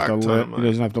doesn't have to fuck ton of live. money. He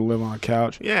doesn't have to live on a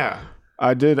couch. Yeah.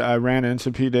 I ran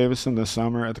into Pete Davidson this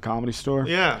summer at the Comedy Store.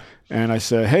 Yeah. And I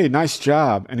said, "Hey, nice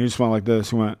job." And he just went like this.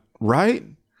 He went, "Right?"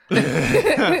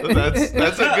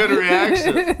 That's a good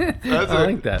reaction. I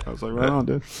like that. I was like, "Right on,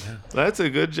 dude." That's a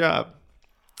good job.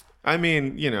 I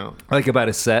mean, I like about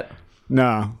his set.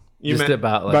 No. you Just meant,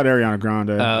 about like About Ariana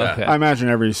Grande. Oh, okay. I imagine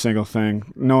every single thing.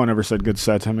 No one ever said good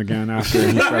set to him again after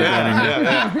he started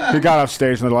getting. He got off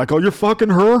stage and they're like, "Oh, you're fucking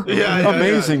her? Yeah,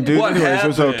 Amazing, dude." What Anyways, it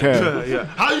was happened? okay. yeah.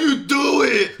 How you do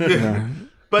it? Yeah.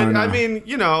 But I know. I mean, at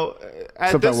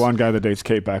Except this, that one guy that dates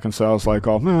Kate Beckinsale's like,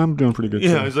 "Oh man, I'm doing pretty good."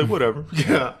 Yeah, too." he's like, whatever.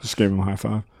 Yeah. Just gave him a high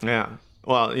five. Yeah.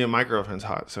 Well, my girlfriend's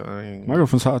hot, so I mean, My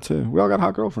girlfriend's hot too. We all got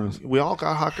hot girlfriends. we all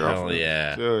got hot girlfriends.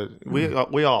 yeah. Dude,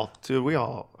 we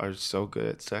all are so good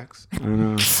at sex. I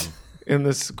know. In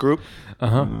this group,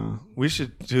 we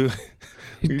should do.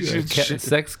 We should.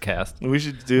 sex cast. We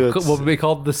should do it. What would be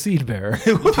called the seed bearer?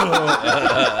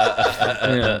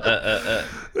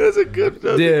 That's a good.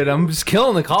 Dude, I'm just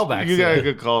killing the callbacks. You got a here.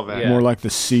 good callback. Yeah. More like the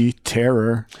sea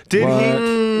terror. Did What? he?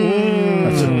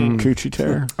 That's a coochie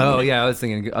terror. Oh yeah, I was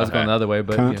going the other way,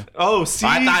 but Cunt. yeah. Oh, see.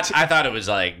 I thought it was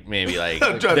like maybe like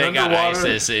Driving they got underwater.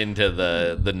 ISIS into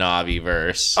the Navi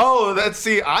verse. Oh,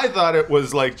 I thought it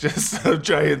was like just a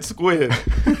giant squid.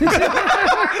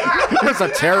 It's a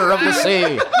terror of the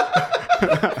sea.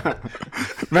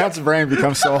 Matt's brain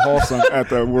becomes so wholesome at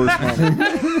the worst moment.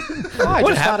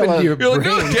 What happened to your You're like,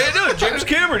 brain? no, James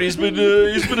Cameron. He's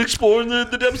been exploring the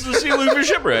depths of the sea looking for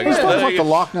shipwreck. He's talking like the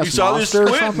Loch Ness He saw this Monster or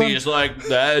squid, and something? he's like,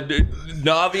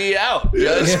 Navi out,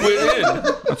 squid in.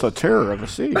 That's a terror of the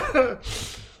sea.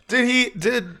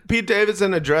 Did Pete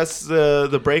Davidson address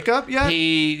the breakup yet?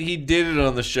 He did it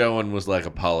on the show and was like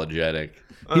apologetic.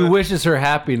 He wishes her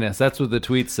happiness. That's what the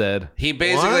tweet said. He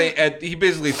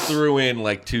basically threw in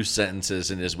like 2 sentences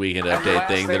in his weekend update Last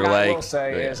thing that thing are I like, will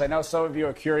say is, I know some of you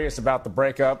are curious about the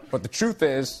breakup, but the truth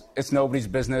is, it's nobody's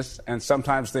business, and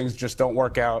sometimes things just don't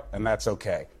work out, and that's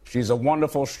okay. She's a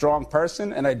wonderful, strong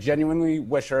person, and I genuinely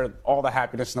wish her all the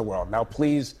happiness in the world. Now,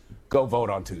 please go vote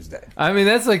on Tuesday. I mean,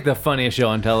 that's like the funniest show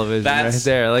on television That's right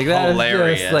there. Like that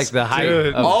hilarious. is just like the height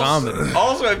Dude. of comedy.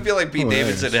 Also, I feel like Pete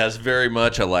Davidson has very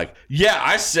much a like, yeah,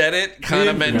 I said it kind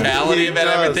of mentality He about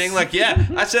does. everything. Like, yeah,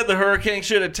 I said the hurricane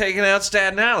should have taken out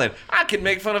Staten Island. I can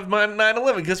make fun of my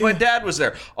 9/11 because my dad was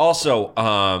there. Also,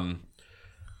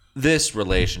 this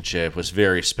relationship was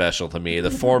very special to me. The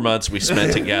 4 months we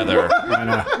spent together.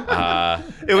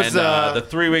 It was the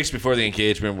 3 weeks before the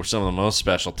engagement were some of the most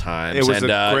special times. It was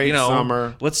and, a great you know,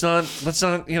 summer. Let's not let's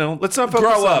not focus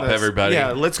grow on up, this. everybody.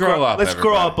 Yeah, let's grow up. Let's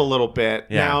grow everybody. up a little bit.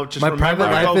 Yeah. Now, just My remember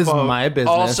private to life go is vote. my business.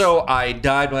 Also, I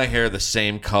dyed my hair the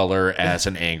same color as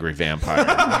an angry vampire.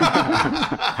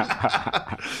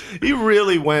 He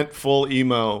really went full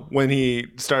emo when he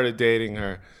started dating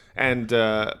her, and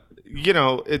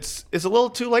it's a little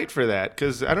too late for that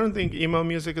because I don't think emo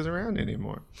music is around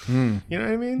anymore. You know what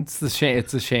I mean? It's the shame.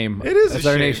 It's a shame. It is a It's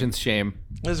our shame. nation's shame.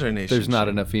 Is our nation? There's not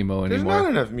enough emo There's anymore. not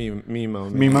enough Mimo.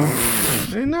 Mimo?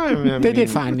 There's not enough They did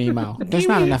Mimo. find Nemo. There's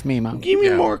not enough Nemo. Give me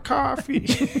more coffee.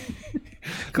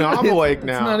 No, I'm awake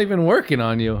now. It's not even working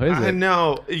on you, is I it?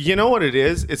 know. You know what it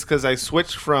is? It's because I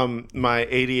switched from my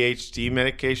ADHD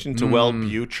medication to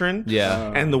Wellbutrin.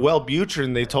 Yeah. And the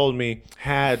Wellbutrin, they told me,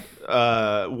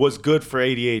 was good for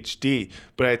ADHD.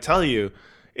 But I tell you,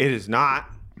 it is not.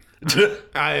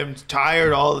 I am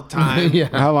tired all the time. Yeah.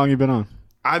 How long you been on?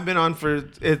 I've been on for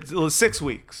 6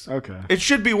 weeks. Okay. It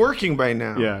should be working by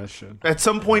now. Yeah, it should. At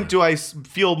some point, do I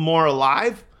feel more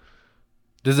alive?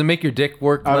 Does it make your dick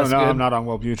work I less don't know. good? I'm not on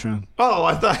Wellbutrin. Oh,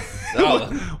 I thought.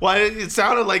 Oh. Why? It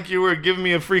sounded like you were giving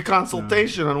me a free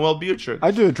consultation on Wellbutrin.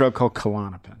 I do a drug called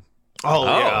Klonopin. Oh,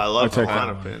 yeah, I love I take that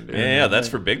Klonopin, dude. Yeah, that's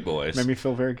for big boys. Made me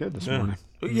feel very good this morning.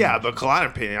 Yeah, but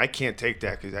Klonopin, I can't take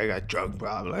that because I got drug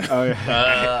problems. Oh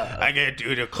yeah. I can't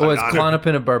do the Oh, is Klonopin.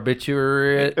 Klonopin a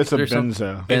barbiturate? It's a or something?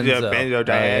 benzo. It's a Benzo.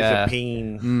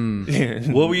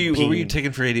 benzodiazepine. What were you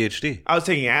taking for ADHD? I was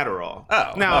taking Adderall.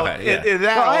 Oh, now okay, yeah.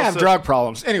 that Well, I have also- drug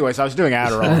problems. Anyways, I was doing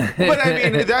Adderall. But I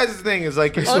mean, that's the thing is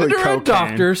like Basically Under a cocaine.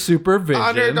 doctor's supervision.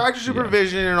 under doctor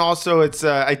supervision, and also it's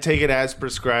I take it as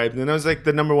prescribed. And I was like,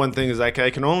 the number one thing is like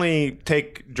I can only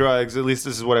take drugs. At least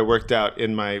this is what I worked out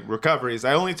in my recoveries.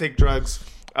 I only take drugs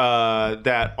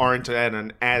that aren't at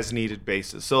an as needed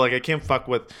basis. So like I can't fuck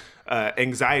with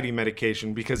anxiety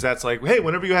medication because that's like, hey,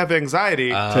 whenever you have anxiety,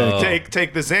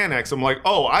 take the Xanax. I'm like,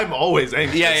 oh, I'm always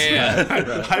anxious.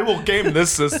 Yeah. I will game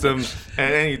this system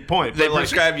at any point. They But, like,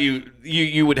 prescribe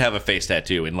you would have a face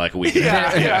tattoo in like a week.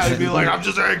 yeah, I'd be like, I'm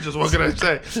just anxious. What can I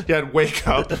say? Yeah, I'd wake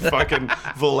up fucking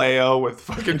Vallejo with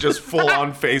fucking just full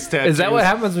on face tattoos. Is that what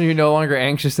happens when you're no longer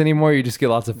anxious anymore? You just get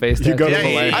lots of face tattoos? go to Yeah,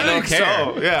 Vallejo. you I don't think care.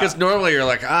 so, yeah. Because normally you're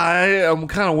like, I'm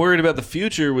kind of worried about the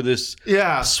future with this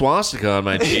Yeah. swastika on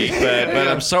my cheek, but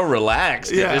I'm so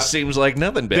relaxed. Yeah. It just seems like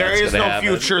nothing bad's There is gonna no happen.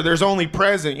 future. There's only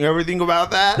present. You ever think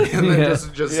about that? And then Yeah.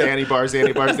 just antibars.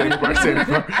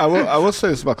 I will say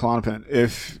this about Klonopin.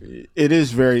 If it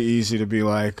is very easy to be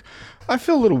like, I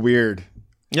feel a little weird.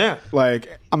 Yeah.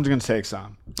 Like I'm just gonna take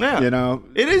some. Yeah. You know.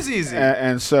 It is easy.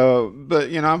 And so, but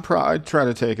you know, I try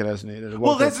to take it as needed.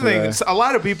 Well, that's the thing. It's, a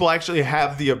lot of people actually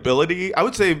have the ability. I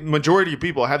would say majority of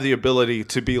people have the ability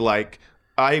to be like,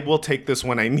 I will take this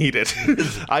when I need it.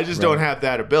 I just don't have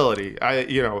that ability.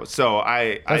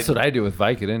 That's what I do with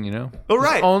Vicodin, you know? Oh,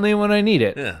 right. Only when I need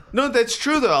it. Yeah. No, that's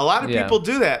true though. A lot of Yeah. people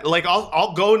do that. Like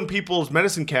I'll go in people's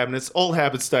medicine cabinets. Old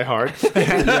habits die hard.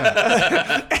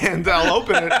 And I'll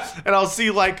open it and I'll see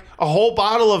like a whole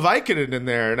bottle of Vicodin in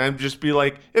there, and I'm just be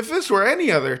like, if this were any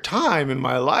other time in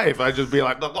my life, I'd just be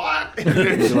like, what?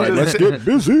 Let's get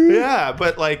busy. Yeah,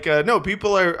 but like no,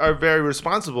 people are very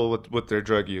responsible with their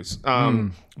drug use.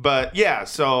 But yeah,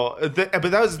 so but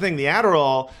that was the thing. The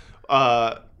Adderall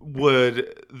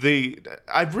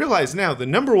I've realized now the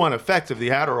number one effect of the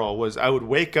Adderall was I would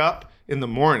wake up in the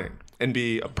morning and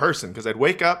be a person, because I'd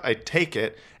wake up, I'd take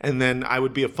it, and then I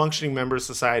would be a functioning member of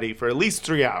society for at least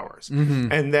 3 hours.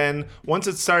 And then once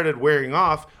it started wearing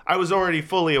off, I was already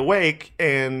fully awake,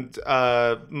 and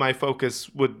my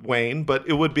focus would wane, but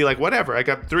it would be like, whatever, I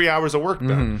got 3 hours of work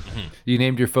done. You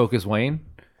named your focus Wayne?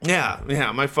 Yeah,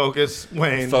 my focus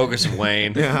waned. Focus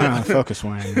Wayne. Focus,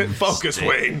 Wayne. Focus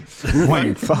Wayne.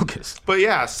 Wayne, focus. But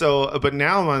yeah, but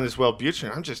now I'm on this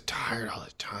Wellbutrin. I'm just tired all the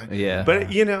time. Yeah.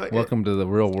 But you know, Welcome to the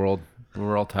real world.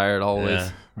 We're all tired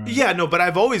always. Yeah. no, but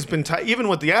I've always been tired. Even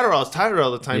with the Adderall, I was tired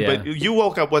all the time. Yeah. But you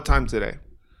woke up what time today?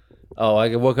 Oh,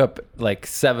 I woke up like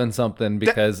 7 something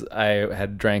because I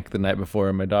had drank the night before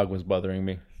and my dog was bothering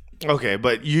me. Okay,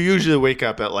 but you usually wake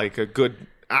up at like a good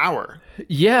hour.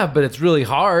 Yeah, but it's really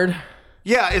hard.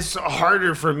 Yeah, it's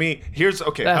harder for me. How That's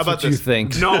about what you this?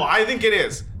 think. No, I think it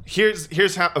is.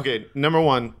 Here's how. Okay, number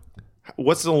one,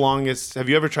 what's the longest? Have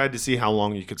you ever tried to see how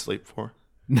long you could sleep for?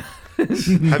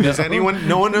 Has anyone?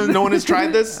 No one has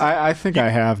tried this. I think I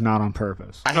have, not on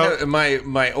purpose. I had,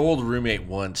 my old roommate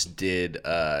once did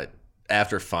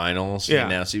after finals. Yeah. He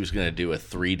announced he was going to do a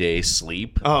 3-day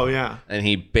sleep, Oh yeah. and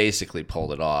he basically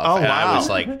pulled it off. Oh, and wow. I was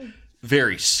like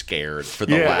very scared for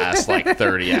the Yeah. last like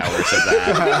 30 hours of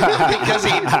that because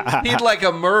he'd like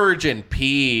emerge and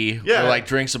pee Yeah. or like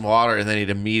drink some water, and then he'd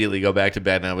immediately go back to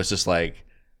bed. And I was just like,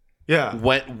 Yeah.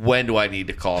 when do I need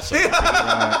to call someone?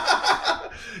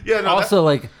 Yeah. No, Also,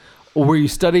 like, were you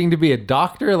studying to be a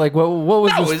doctor? Like, what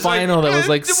was No, this it's like- final that was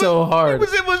like it so hard?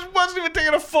 It wasn't even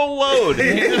taking a full load.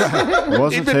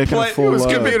 Wasn't He'd been taking a full was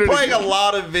load. community- playing a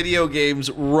lot of video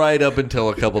games right up until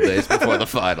a couple days before the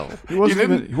final. He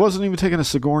wasn't even taking a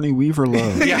Sigourney Weaver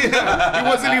load. he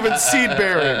wasn't even seed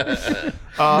bearing.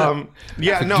 No.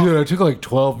 Dude, I took like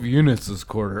 12 units this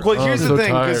quarter. Well, here's I'm the so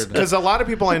thing, tired. because a lot of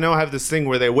people I know have this thing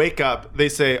where they wake up, they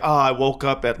say, "Oh, I woke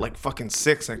up at like fucking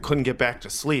 6 and I couldn't get back to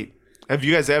sleep." Have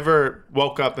you guys ever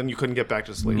woke up and you couldn't get back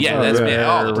to sleep? Yeah, that's me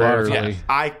all the time. Rarely. Yeah.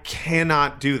 I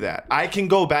cannot do that. I can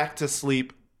go back to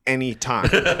sleep anytime.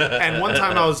 And one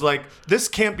time I was like, this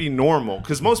can't be normal,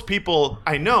 because most people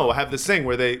I know have this thing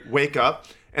where they wake up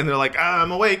and they're like,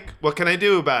 I'm awake. What can I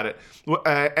do about it?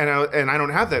 And I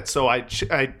don't have that. So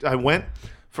I went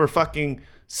for fucking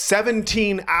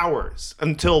 17 hours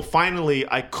until finally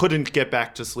I couldn't get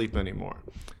back to sleep anymore.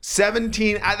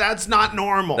 17, that's not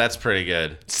normal. That's pretty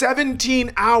good.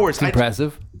 17 hours. It's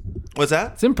impressive. What's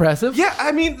that? It's impressive. Yeah,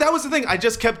 I mean, that was the thing. I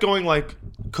just kept going like,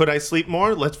 could I sleep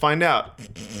more? Let's find out.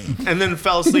 And then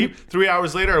fell asleep. 3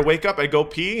 hours later, I wake up, I go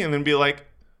pee, and then be like,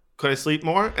 could I sleep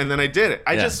more? And then I did it.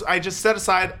 I just set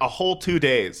aside a whole 2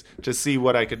 days to see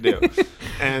what I could do.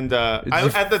 And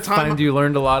at the time, Find you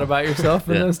learned a lot about yourself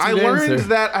in those 2 I days? learned or-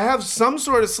 that I have some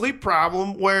sort of sleep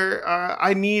problem where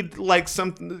I need like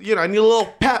something, I need a little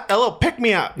pick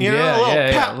me up, a little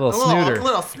pep, a little snooter. a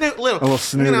little snooter, A little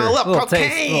snooter. a little Little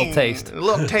taste, cocaine, little taste. a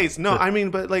little taste. No, I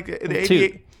mean, but like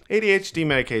the ADHD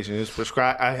medication is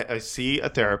prescribed. I see a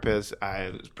therapist.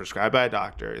 It's prescribed by a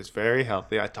doctor. It's very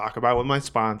healthy. I talk about it with my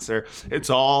sponsor. It's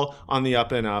all on the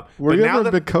up and up. Were but you now ever that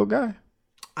a big coke guy?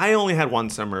 I only had one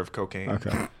summer of cocaine.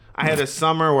 Okay. I had a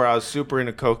summer where I was super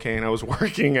into cocaine. I was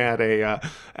working at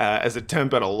as a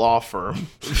temp at a law firm,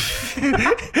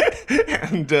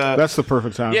 and That's the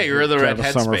perfect time. Yeah, you're in the to right have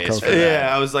a summer of headspace coke. for that.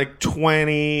 yeah, I was like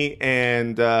 20,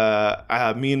 and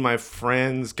me and my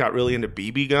friends got really into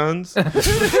BB guns.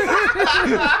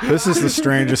 This is the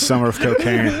strangest summer of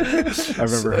cocaine I've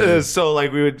ever heard. So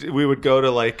like we would go to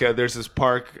like there's this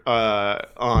park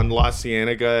on La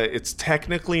Cienega. It's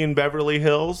technically in Beverly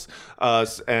Hills,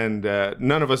 and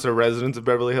none of us are residents of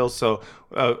Beverly Hills. So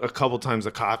a couple times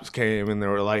the cops came and they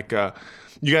were like,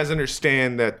 "You guys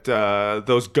understand that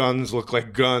those guns look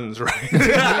like guns, right?"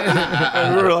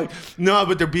 And we were like, "No,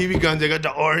 but they're BB guns. They got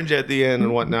the orange at the end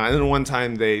and whatnot." And then one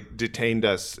time they detained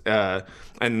us,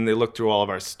 and they looked through all of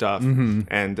our stuff,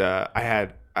 and I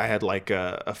had like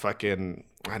a fucking,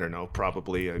 I don't know,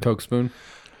 probably a Coke spoon.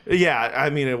 Yeah, I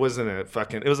mean, it wasn't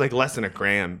it was like less than a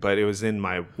gram, but it was in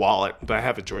my wallet. But I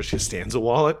have a George Costanza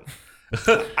wallet.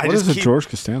 What is a George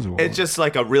Costanza wallet? It's just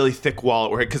like a really thick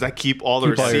wallet because I keep all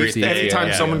the Keep all your receipts. receipts. Anytime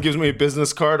Yeah, someone gives me a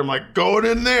business card, I'm like, go it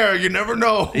in there. You never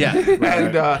know.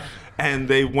 Yeah. And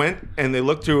they went and they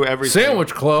looked through everything.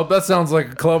 Sandwich Club. That sounds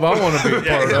like a club I want to be a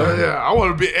part of. Yeah, I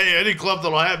want to be any club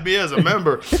that'll have me as a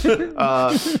member.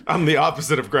 I'm the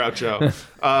opposite of Groucho.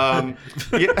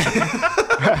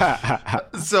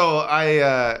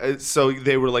 So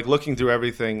they were like looking through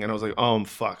everything, and I was like, "Oh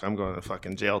fuck, I'm going to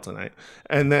fucking jail tonight."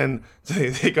 And then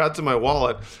they got to my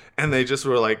wallet, and they just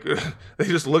were like, they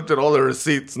just looked at all the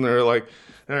receipts, and they were like,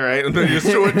 "All right," and then just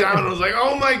threw it down. And I was like,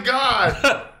 "Oh my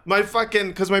god." My fucking,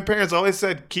 because my parents always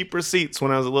said keep receipts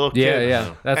when I was a little kid.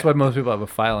 Yeah. That's why most people have a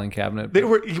filing cabinet. They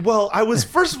were, well, I was,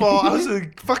 first of all, I was a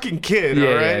fucking kid, Yeah,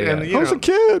 all right? yeah, yeah. And, I was a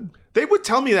kid. they would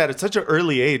tell me that at such an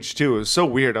early age, too. It was so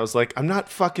weird. I was like, I'm not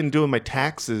fucking doing my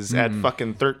taxes at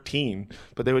fucking 13,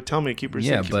 but they would tell me to keep receipts.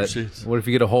 Yeah, keep but receipts. what if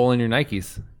you get a hole in your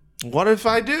Nikes? What if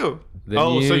I do? Then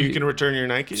So you- you can return your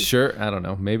Nikes? Sure, I don't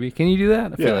know. Maybe. Can you do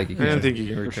that? I feel like you I can. don't think you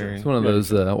can return. It's one of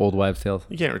those old wives' tales.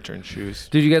 You can't return shoes.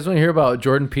 Did you guys want to hear about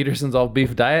Jordan Peterson's all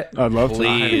beef diet? I'd love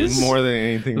Please. More than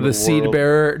anything in The seed world.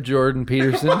 bearer, Jordan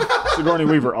Peterson. to. Sigourney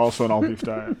Weaver also an all beef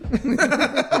diet.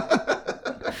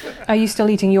 Are you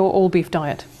still eating your all beef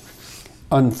diet?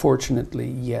 Unfortunately,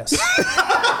 yes.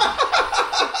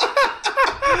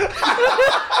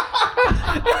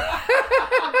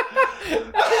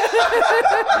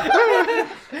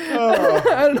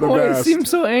 I don't know why he best. seems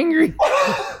so angry.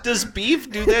 Does beef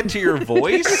do that to your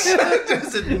voice?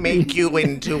 Does it make you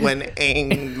into an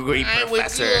angry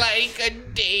professor? like a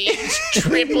day's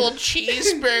triple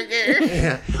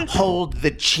cheeseburger. Hold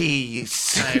the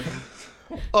cheese.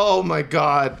 Oh my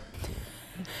god.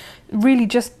 Really,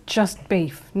 just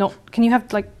beef. Not. Can you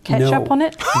have like ketchup No. on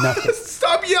it? Nothing.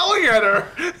 Stop yelling at her.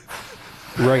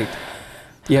 Right.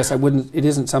 Yes, I wouldn't. It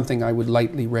isn't something I would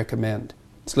lightly recommend.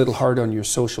 It's a little hard on your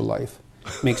social life.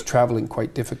 Makes traveling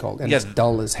quite difficult, and Yes. it's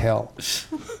dull as hell.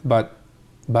 But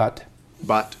But,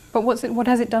 But what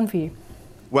has it done for you?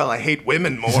 well, I hate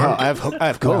women more I have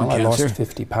colon well, I cancer. lost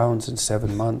 50 pounds in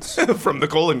 7 months. from the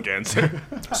colon cancer.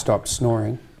 Stopped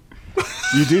snoring.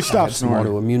 You do I stop had some snoring.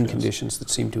 autoimmune conditions that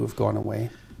seem to have gone away.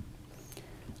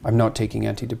 I'm not taking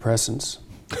antidepressants.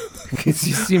 You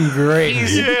seem great.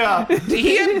 Yeah.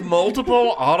 He had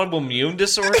multiple autoimmune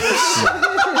disorders.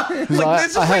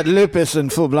 I had lupus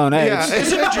and full blown AIDS. Yeah.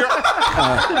 Is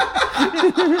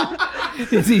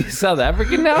it Is he South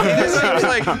African now?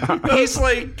 he's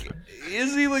like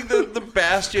Is he like the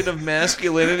bastion of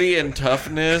masculinity and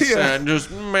toughness? Yeah. And just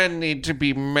men need to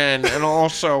be men. And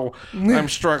also, I'm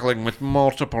struggling with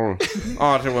multiple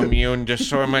autoimmune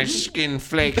disorder. My skin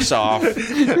flakes off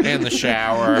in the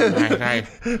shower. I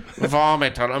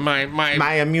vomit.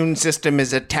 My immune system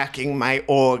is attacking my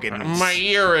organs. My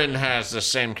urine has the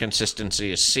same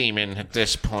consistency as semen at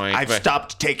this point. I've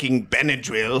stopped taking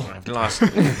Benadryl. I've lost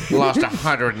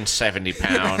 170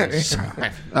 pounds.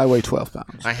 I weigh 12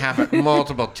 pounds. I have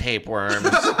multiple tapeworms.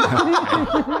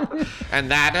 And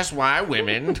that is why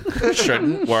women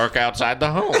shouldn't work outside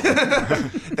the home.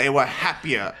 They were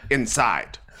happier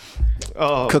inside.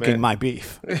 Oh, Cooking man. my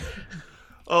beef.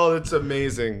 Oh, that's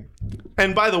amazing.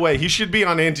 And by the way, he should be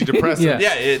on antidepressants.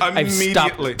 Yeah. I've Immediately.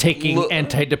 stopped taking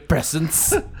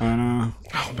antidepressants. I know.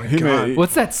 Oh my He god. made-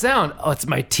 What's that sound? Oh, it's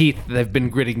my teeth. I've been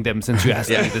gritting them since you asked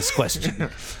me this question.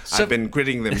 I've been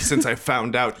gritting them since I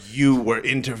found out you were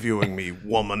interviewing me,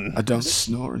 woman. I don't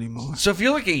snore anymore. So if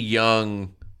you're like a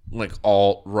young, like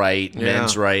alt-right,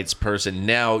 men's rights person,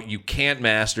 now you can't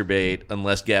masturbate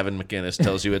unless Gavin McInnes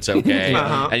tells you it's okay.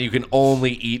 And you can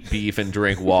only eat beef and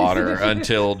drink water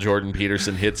until Jordan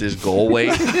Peterson hits his goal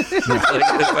weight. He's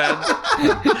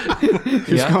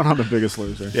going on The Biggest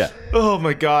Loser. Yeah. Oh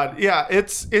my god. Yeah,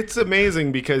 it's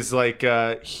amazing because like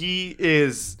he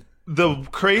is the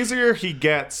crazier he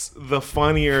gets, the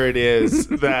funnier it is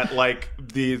that like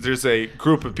there's a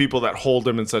group of people that hold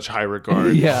him in such high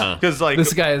regard. Yeah. Because like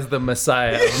This guy is the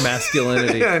messiah of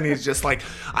masculinity. and he's just like,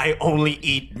 I only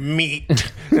eat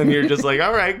meat. And you're just like,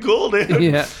 all right, cool, dude.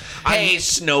 Yeah. Hey,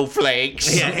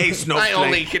 snowflakes. Yeah, hey, snowflake. I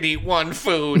only can eat one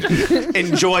food.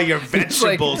 Enjoy your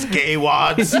vegetables, gay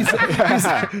wads.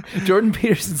 Jordan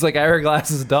Peterson's like Ira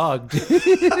Glass's dog. Did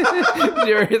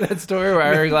you ever hear that story where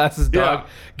Ira Glass's dog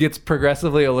gets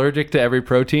progressively allergic to every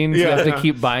protein? So they have to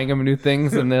keep buying him new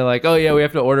things. And they're like, oh, yeah, we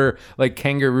have to order like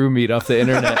kangaroo meat off the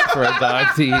internet for a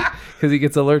dog to eat because he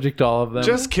gets allergic to all of them.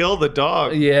 Just kill the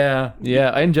dog. Yeah.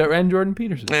 And Jordan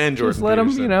Peterson. And Jordan Just let him,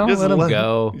 Peterson. let him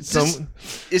go.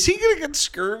 Is he gonna get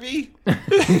scurvy?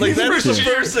 Like that's the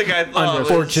first thing I thought.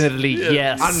 Unfortunately,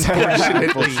 yes.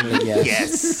 Unfortunately,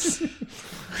 yes.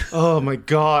 Oh my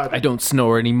god. I don't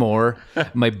snore anymore.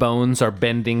 My bones are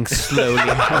bending slowly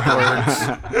backwards.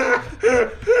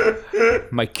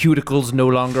 My cuticles no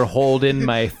longer hold in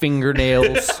my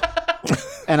fingernails.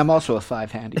 And I'm also a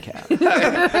 5 handicap.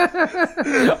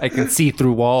 I can see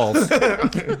through walls.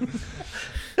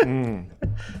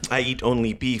 I eat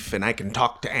only beef and I can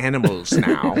talk to animals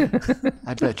now.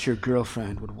 I bet your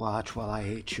girlfriend would watch while I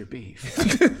ate your beef.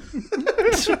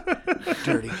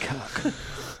 Dirty cuck.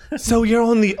 So you're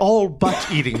on the all butt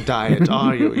eating diet,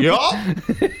 are you? Yup.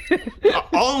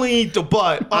 Only eat the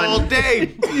butt all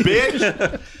day,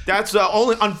 bitch. That's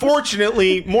only,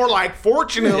 unfortunately, more like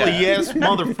fortunately, yes,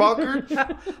 motherfucker.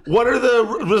 What are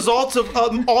the results of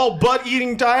all butt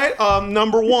eating diet?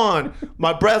 Number 1,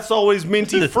 my breath's always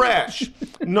minty fresh.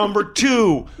 Number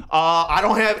 2, I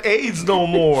don't have AIDS no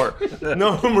more.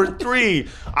 Number 3,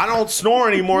 I don't snore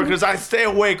anymore because I stay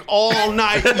awake all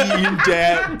night eating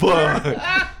that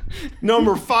butt.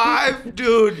 Number 5,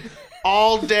 dude,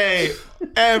 all day,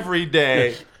 every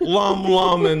day, lum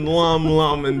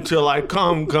until I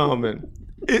come coming.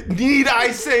 Need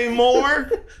I say more?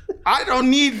 I don't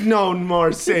need no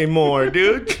more say more,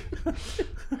 dude.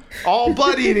 All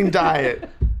butt eating diet.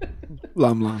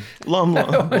 Lum. I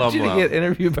want you to get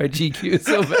interviewed by GQ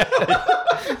so bad.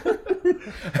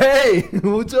 Hey,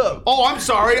 what's up? Oh, I'm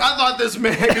sorry. I thought this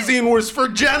magazine was for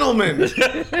gentlemen.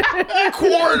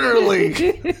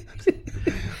 Quarterly.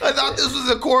 I thought this was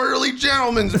a quarterly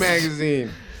gentleman's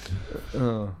magazine.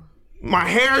 My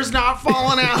hair's not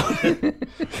falling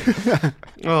out.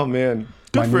 Oh, man.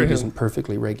 My Good for mood him. isn't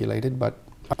perfectly regulated, but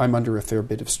I'm under a fair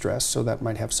bit of stress, so that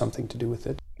might have something to do with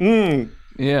it.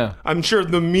 Yeah. I'm sure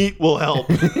the meat will help.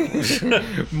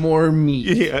 More meat.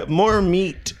 Yeah, more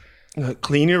meat.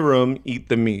 Clean your room, eat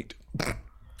the meat.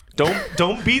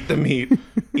 Don't beat the meat.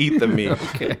 Eat the meat.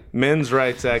 Okay. Men's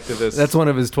rights activists. That's one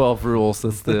of his 12 rules.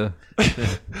 That's the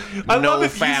I No love it.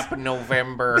 FAP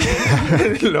November.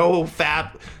 No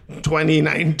FAP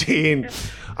 2019.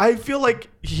 I feel like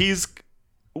he's.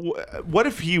 What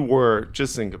if he were?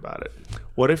 Just think about it.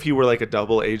 What if he were like a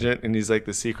double agent and he's like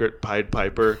the secret Pied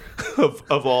Piper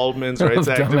of all men's rights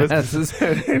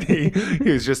activists? And he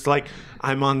was just like,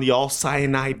 I'm on the all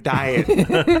cyanide diet.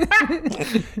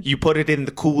 You put it in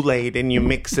the Kool-Aid and you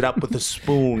mix it up with a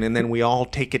spoon and then we all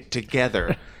take it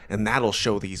together. And that'll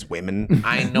show these women.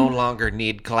 I no longer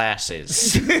need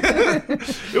glasses.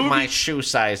 My shoe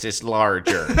size is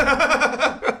larger.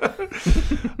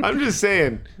 I'm just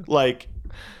saying, like,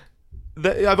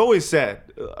 I've always said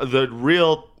the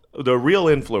real the real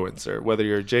influencer, whether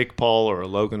you're Jake Paul or a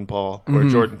Logan Paul or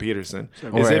Jordan Peterson,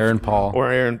 Or Aaron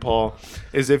Paul,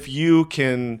 is if you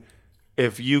can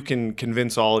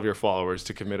convince all of your followers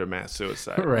to commit a mass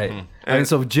suicide. Right. And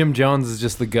so Jim Jones is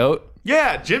just the GOAT.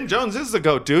 Yeah, Jim Jones is the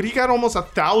GOAT, dude. He got almost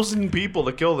 1,000 people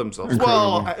to kill themselves.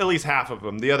 Well, at least half of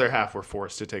them. The other half were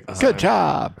forced to take the Good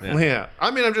job. Yeah.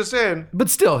 I mean, I'm just saying. But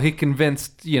still, he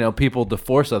convinced, people to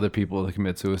force other people to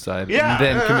commit suicide Yeah, and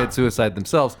then yeah. commit suicide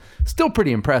themselves. Still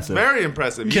pretty impressive. Very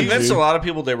impressive. Convinced a lot of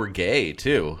people they were gay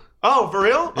too. Oh, for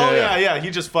real? Oh, Yeah. yeah.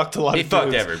 He just fucked a lot He of fucked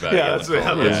dudes. everybody. Yeah, that's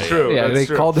true. Yeah, That's they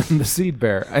true. called him the Seed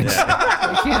Bear. I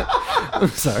can't. I'm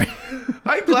sorry.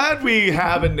 I'm glad we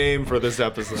have a name for this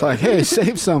episode. It's like, hey,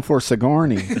 save some for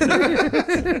Sigourney.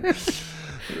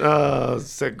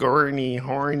 Sigourney,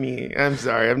 horny. I'm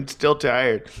sorry. I'm still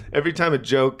tired. Every time a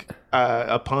joke,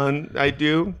 a pun I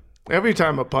do, I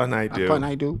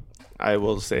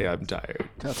will say I'm tired.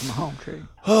 That's my home tree.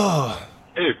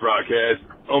 Hey, broadcast.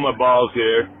 Oh, my balls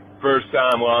here. First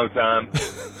time, long time.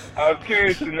 I was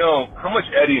curious to know, how much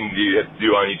editing do you have to do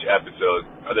on each episode?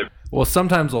 Are there Well,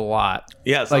 sometimes a lot.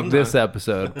 Yeah, Like sometimes. this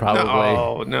episode, probably.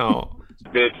 Oh, no.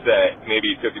 bits that maybe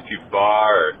you took it too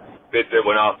far, or bits that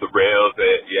went off the rails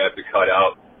that you have to cut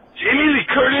out? Jamie Lee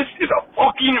Curtis is a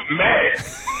fucking man.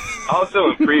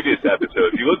 Also, in previous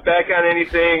episodes, you look back on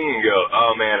anything and go,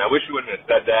 oh, man, I wish you wouldn't have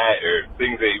said that, or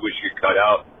things that you wish you could cut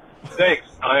out. Thanks.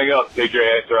 I'll hang up. Take your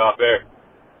answer off there.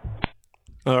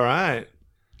 All right.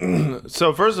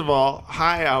 So, first of all,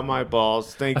 hi, Out My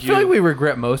Balls. Thank I you. feel like we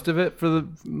regret most of it for the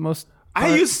most part.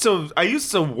 I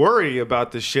used to worry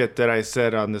about the shit that I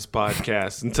said on this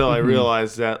podcast until I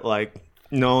realized that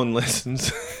no one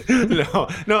listens. I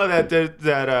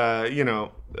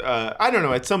don't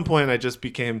know. At some point, I just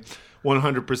became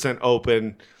 100%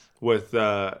 open with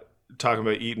talking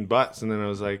about eating butts, and then I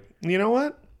was like, you know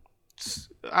what?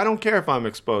 I don't care if I'm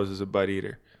exposed as a butt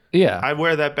eater. Yeah. I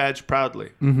wear that badge proudly.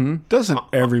 Doesn't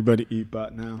everybody eat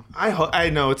butt now? I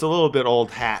know it's a little bit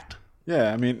old hat.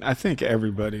 Yeah, I mean, I think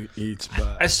everybody eats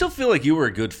butt. I still feel like you were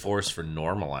a good force for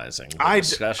normalizing the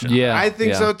discussion. Yeah. I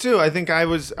think so too. I think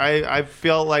I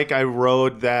felt like I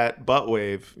rode that butt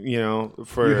wave,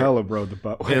 for You hella rode the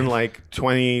butt wave. in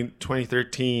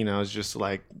 2013. I was just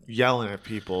yelling at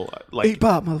people Eat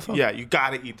butt, motherfucker. Yeah, you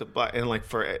gotta eat the butt,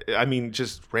 and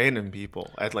just random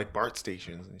people at BART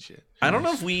stations and shit. I don't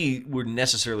know if we were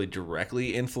necessarily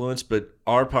directly influenced, but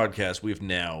our podcast, we've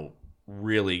now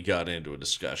really got into a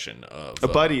discussion of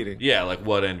butt eating. Yeah, like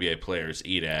what NBA players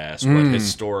eat ass, what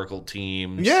historical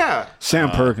teams. Yeah. Sam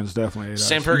Perkins definitely ate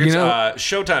Sam us. Perkins,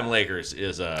 Showtime Lakers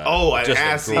is an just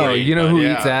ass a eater. great you know who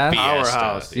eats ass?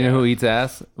 Powerhouse. You know who eats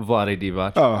ass? Vlade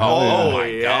Divac. Oh, my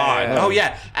yeah. god! Oh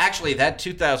yeah, actually, that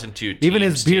 2002 Even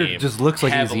his Teams beard team just looks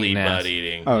like he's heavily eating ass. butt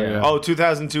eating. Oh, yeah. Oh,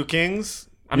 2002 Kings.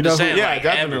 I'm just saying, yeah,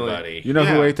 definitely. everybody. You know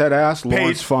who Yeah. ate that ass? Paige.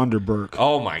 Lawrence Vonderburg.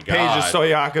 Oh my god, Paige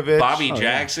Stojakovic. Bobby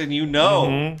Jackson,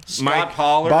 Scott Mike-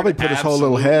 Pollard. Bobby put his whole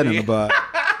little head in the absolutely.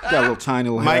 butt. Got a little tiny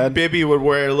little Mike head. Bibby would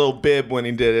wear a little bib when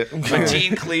he did it.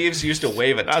 Mateen Cleaves used to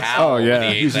wave a towel Oh, yeah.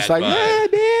 when he ate He's that just like, butt. yeah,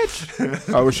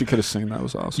 bitch. I wish you could have seen that. It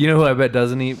was awesome. You know who I bet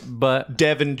doesn't eat butt?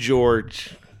 Devin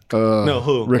George. No,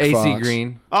 who? Rick AC Fox.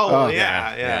 Green. Oh,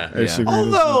 yeah. AC Green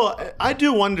is- Although I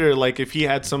do wonder, if he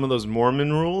had some of those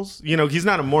Mormon rules. He's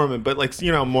not a Mormon, but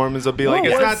Mormons will be like,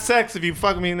 it's not sex if you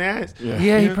fuck me in the ass.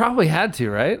 Yeah, he probably had to,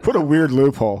 right? What a weird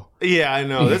loophole. Yeah, I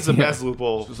know. This is the best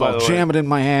loophole. By I'll the way. jam it in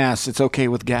my ass. It's okay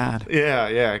with God.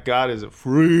 Yeah. God is a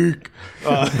freak.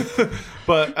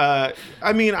 But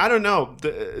I mean, I don't know.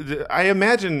 I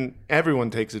imagine everyone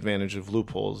takes advantage of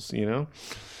loopholes.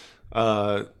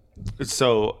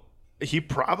 So he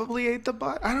probably ate the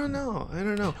butt. I don't know.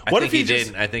 I think he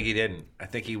didn't. I think he didn't. I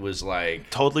think he was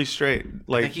Totally straight.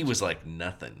 I think he was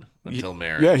nothing until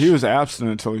marriage. Yeah, he was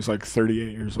abstinent until he's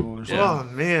 38 years old or something. Oh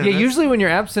man. Yeah, usually when you're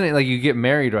abstinent, you get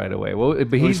married right away. Well,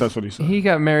 but least that's what he said. He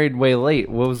got married way late.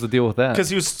 What was the deal with that? Because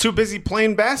he was too busy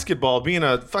playing basketball, being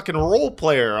a fucking role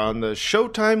player on the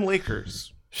Showtime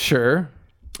Lakers. Sure.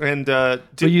 And But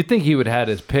you'd think he would have had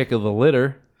his pick of the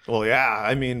litter. well, yeah.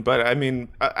 I mean,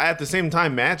 at the same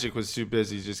time, Magic was too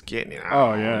busy just getting it out.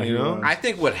 Oh, yeah, you he know. was. I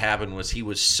think what happened was he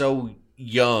was so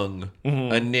young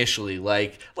initially.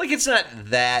 It's not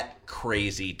that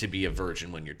crazy to be a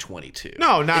virgin when you're 22.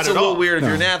 No, not it's at a little all. weird if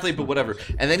you're an athlete, but whatever.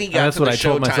 And then he got That's to what the I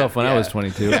told Showtime- myself when I was yeah.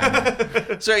 22.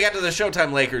 So he got to the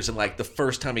Showtime Lakers, and the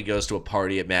first time he goes to a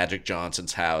party at Magic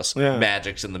Johnson's house, Yeah.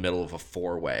 Magic's in the middle of a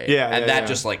four-way. Yeah, and yeah, that yeah.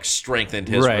 just strengthened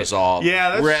his Right. resolve. Yeah,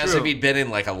 that's Whereas true. if he'd been in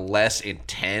a less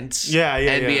intense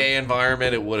NBA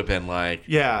environment, it would have been Yeah, if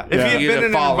Yeah. he had You'd been in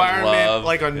an fall in environment love.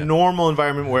 like a normal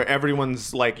environment where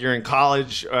everyone's you're in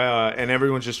college and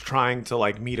everyone's just trying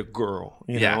to meet a girl,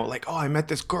 you Yeah. know, like, oh, I met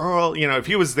this girl. You know, if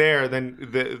he was there, then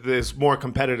this more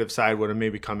competitive side would have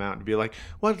maybe come out and be like,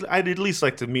 well, I'd at least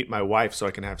like to meet my wife so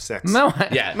I can have sex. No,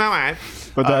 Yeah. My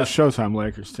wife. But that Showtime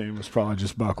Lakers team was probably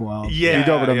just buck wild. Yeah, you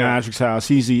go over to yeah. Magic's house.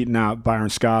 He's eating out Byron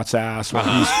Scott's ass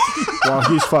while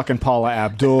he's fucking Paula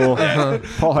Abdul.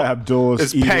 Paula Abdul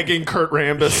Is eating, pegging Kurt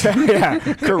Rambis. yeah,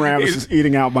 Kurt Rambis is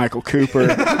eating out Michael Cooper.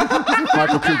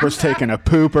 Michael Cooper's taking a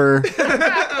pooper.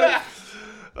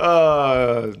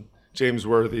 James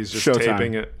Worthy's just Showtime.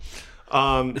 taping it.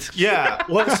 Yeah.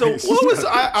 Well, so what was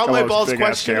On My those Balls big-ass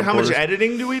question? How much camcorders.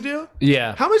 editing do we do?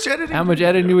 Yeah. How much editing? How much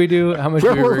editing do we do? How much do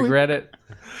we Where were we? regret it?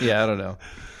 Yeah, I don't know.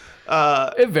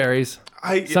 It varies.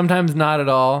 I Sometimes not at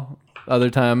all. Other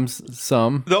times,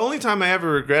 some. The only time I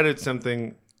ever regretted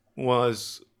something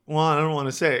was, well, I don't want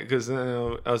to say it because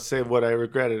then I'll say what I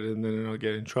regretted and then I'll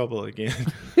get in trouble again.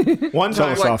 One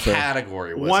time, us off What there.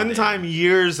 category was one it time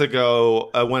years ago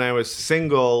when I was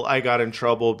single, I got in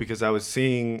trouble because I was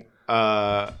seeing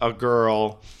a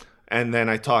girl. And then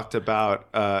I talked about,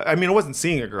 I mean, I wasn't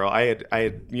seeing a girl. I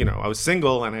had, you know, I was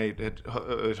single and I had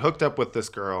hooked up with this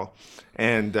girl.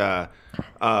 And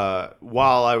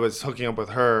while I was hooking up with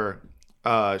her,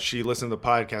 she listened to the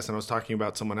podcast and I was talking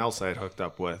about someone else I had hooked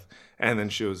up with. And then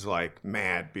she was like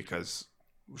mad because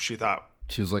she thought,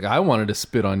 She was like, I wanted to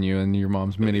spit on you in your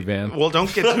mom's minivan. well,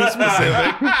 don't get too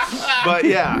specific. But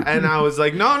yeah, and I was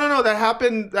like, no, that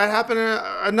happened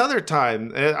another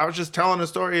time. I was just telling a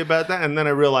story about that, and then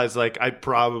I realized like I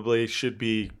probably should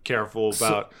be careful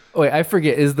about. Wait, I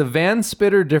forget. Is the van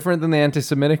spitter different than the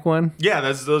anti-Semitic one? Yeah,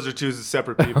 those are two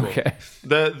separate people. Okay.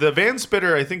 The Van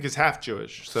Spitter, I think, is half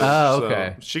Jewish. So, Oh,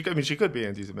 okay. she could be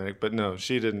anti-Semitic, but no,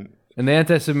 she didn't. And the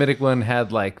anti-Semitic one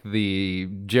had like the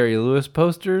Jerry Lewis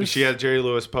posters. She had Jerry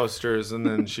Lewis posters, and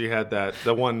then she had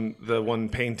the one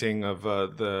painting of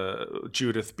the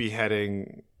Judith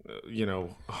beheading,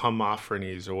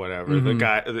 Homophanes or whatever. The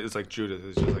guy, it's like Judith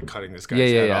is just like cutting this guy's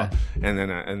head off, and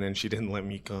then she didn't let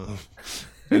me come,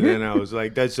 and then I was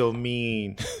like, that's so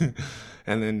mean,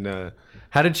 and then.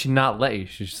 How did she not let you?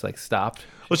 She just like stopped.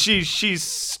 Well, she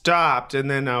stopped,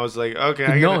 and then I was like,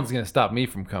 okay, No one's gonna stop me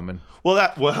from coming.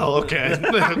 Okay.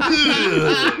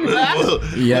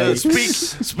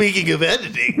 Speaking of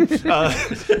editing,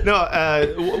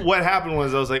 what happened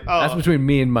was I was like, oh, That's between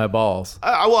me and my balls.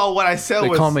 well, what I said They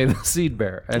was, call me the seed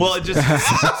bearer. well, it just,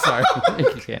 Sorry,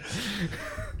 you can't.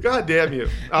 God damn you.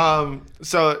 What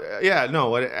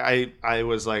I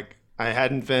was like, I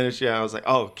hadn't finished yet. I was like,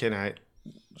 oh, can I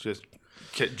just?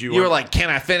 You were like, can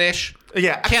I finish?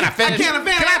 Yeah. Can I finish? Can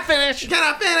I finish? Can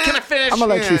I finish? I'm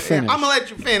gonna let you finish. I'm gonna let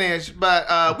you finish,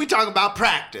 but we talking about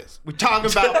practice. We talking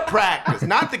about practice,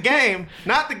 not the game.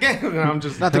 Not the game. No, I'm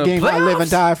just Not the game I live and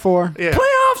die for. yeah.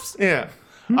 Playoffs. Yeah.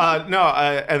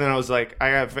 And then I was like, I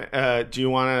have. Do you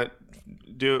want to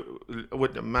do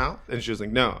with the mouth? And she was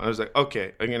like, no. I was like,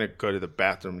 okay, I'm gonna go to the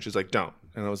bathroom. She's like, don't.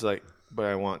 And I was like, but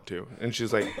I want to. And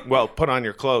she's like, well, put on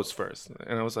your clothes first.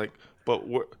 And I was like, but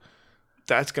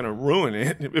that's gonna ruin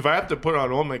it. If I have to put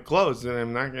on all my clothes, then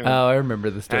I'm not gonna. Oh, I remember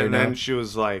the story. And now. then she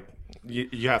was like,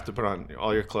 you have to put on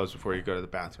all your clothes before you go to the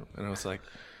bathroom. And I was like,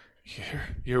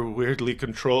 you're weirdly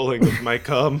controlling of my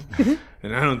cum,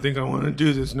 and I don't think I want to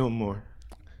do this no more.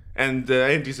 And the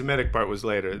anti-Semitic part was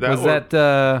later.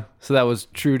 So that was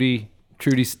Trudy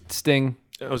Sting.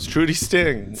 That was Trudy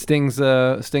Sting. Sting's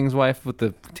wife with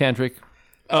the tantric.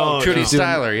 Oh, Trudy no.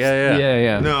 Styler.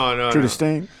 Yeah. No. True to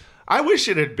Sting. I wish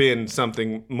it had been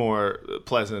something more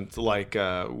pleasant, like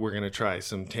we're gonna try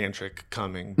some tantric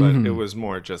coming, but it was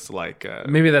more just like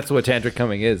Maybe that's what tantric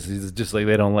coming is. It's just like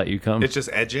they don't let you come. it's just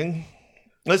edging.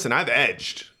 Listen, I've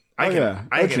edged. I can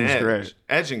Edging's edge. great.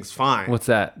 Edging's fine. What's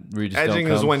that? Where you just Edging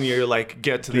don't is come? when you like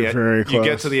get to the You're very you get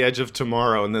close. to the edge of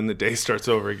tomorrow, and then the day starts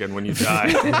over again when you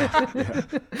die.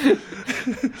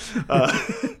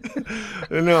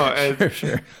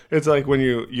 It's like when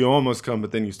you almost come,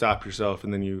 but then you stop yourself,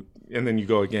 and then you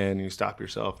go again, and you stop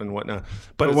yourself and whatnot.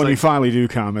 But it's when like, you finally do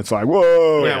come, it's like,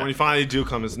 whoa. when you finally do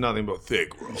come, it's nothing but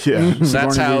thick, bro. Yeah. So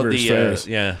that's Barney how Weaver's face.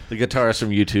 the guitarist from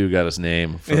U2 got his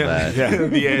name from that. Yeah. The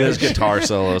Those edge. guitar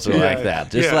solos are like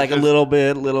that. Just Yeah. like a little bit.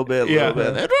 Yeah.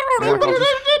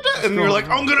 And you're like,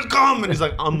 I'm gonna come, and he's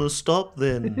like, I'm gonna stop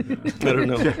then. I don't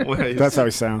know. That's how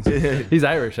he sounds. He's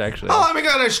Irish, actually. Oh, I'm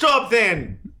gonna stop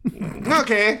then.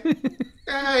 Okay.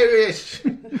 Irish.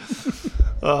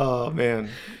 Oh man,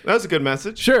 that's a good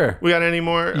message. Sure. We got any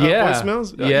more Yeah.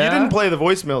 voicemails? Yeah. You didn't play the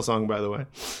voicemail song, by the way.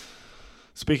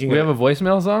 Speaking We of, have a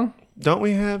voicemail song? don't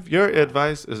we have your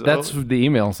advice? Is That's the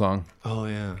email song. oh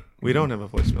yeah, we don't have a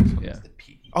voicemail song. Yeah.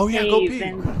 Oh yeah, go pee.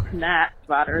 Snap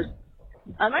spotters.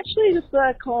 I'm actually just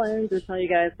calling to tell you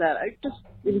guys that I just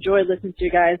enjoy listening to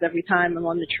you guys every time I'm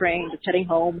on the train just heading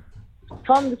home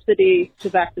from the city to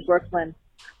back to Brooklyn.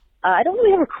 I don't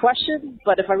really have a question,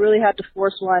 but if I really had to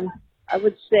force one, I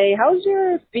would say, how's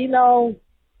your female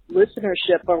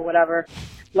listenership or whatever?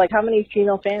 Like, how many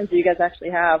female fans do you guys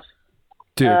actually have?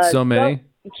 Dude, so many.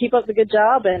 Keep up the good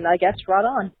job, and I guess right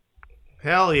on.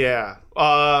 Hell yeah.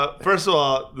 First of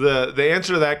all, the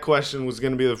answer to that question was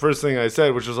going to be the first thing I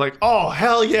said, which was like, oh,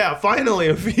 hell yeah, finally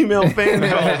a female fan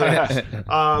called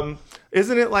in.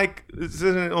 Isn't it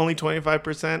only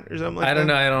 25% or something like that? I don't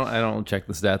know. I don't check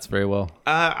the stats very well.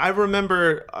 I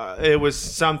remember it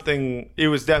was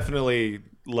definitely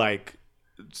like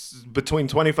between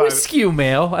 25. We skew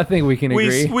male. I think we can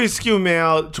agree. We skew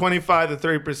male, 25 to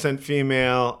 30%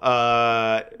 female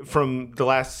from the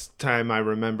last time I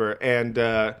remember. And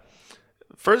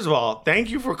first of all,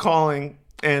 thank you for calling,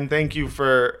 and thank you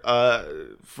for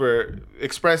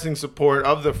expressing support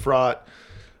of the Fraught,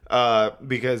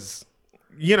 because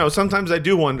sometimes I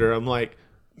do wonder. I'm like,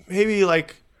 maybe I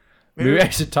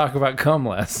should talk about cum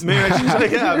less. Maybe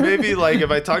I should, maybe if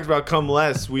I talked about cum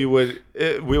less, we would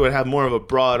have more of a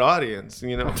broad audience.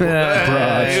 You don't want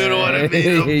to be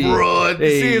the broad.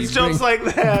 See, it's jokes like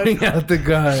that. Bring out the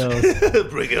guiles.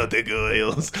 Bring out the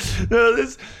guiles. No,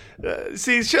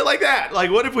 see, shit like that. Like,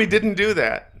 what if we didn't do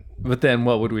that? But then,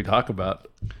 what would we talk about?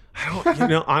 I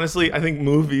don't. Honestly, I think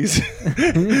movies.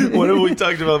 What if we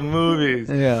talked about movies?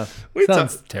 Yeah,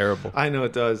 sounds terrible. I know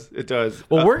it does. It does.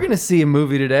 Well, we're gonna see a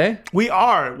movie today. We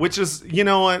are, which is, you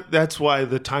know what? That's why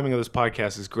the timing of this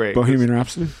podcast is great. Bohemian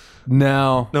Rhapsody.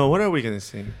 No. What are we gonna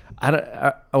see?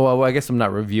 I guess I'm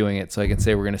not reviewing it, so I can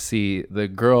say we're gonna see The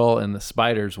Girl in the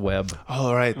Spider's Web.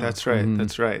 Oh, right. That's right. Mm-hmm.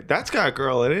 That's right. That's got a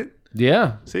girl in it.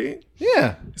 Yeah. See?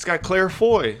 Yeah. It's got Claire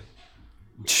Foy.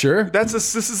 Sure. This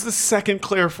is the second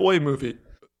Claire Foy movie.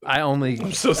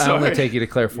 I'm so sorry. I only take you to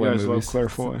Claire Foy movies. Love Claire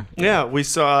Foy. Yeah, we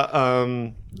saw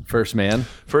First Man,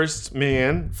 The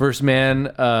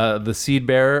Seed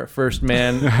Bearer, First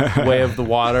Man, Way of the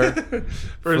Water,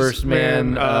 First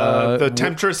Man, The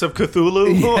Temptress of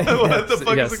Cthulhu. What the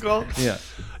fuck is it called? Yeah.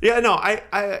 Yeah, no,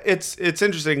 it's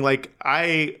interesting. Like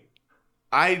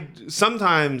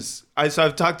sometimes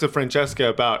I've talked to Francesca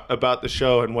about the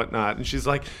show and whatnot, and she's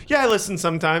like, yeah, I listen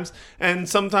sometimes, and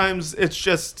sometimes it's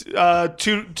just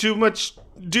too much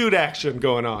dude action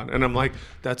going on, and I'm like,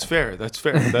 that's fair,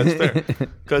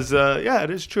 because it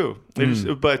is true.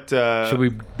 But should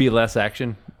we be less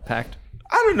action packed?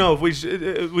 I don't know if we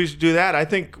should do that. I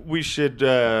think we should.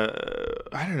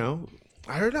 I don't know.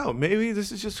 Maybe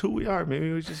this is just who we are.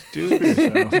 Maybe we just do this.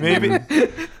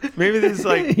 Maybe this is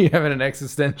like you having an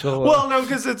existential. Well, no,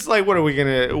 because it's like, what are we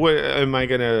gonna? Am I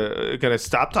gonna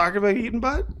stop talking about eating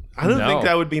butt? I don't think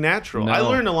that would be natural. No. I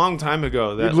learned a long time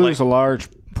ago that you'd lose a large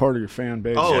part of your fan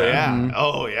base. Oh yeah, mm-hmm.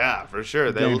 Oh yeah, for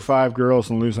sure. Gain 5 girls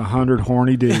and lose 100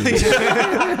 horny dudes.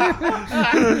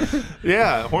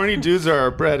 Yeah, horny dudes are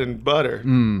our bread and butter.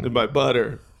 And by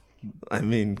butter, I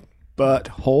mean.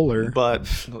 Buttholer.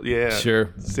 Yeah. Sure.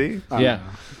 See? Yeah.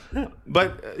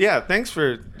 But yeah, thanks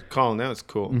for calling. That was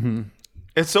cool. Mm-hmm.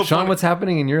 It's so Sean, funny. what's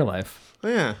happening in your life? Oh,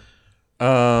 yeah.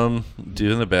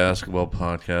 Doing the basketball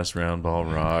podcast, Round Ball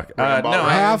Rock.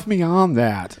 Have me on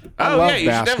that. I love you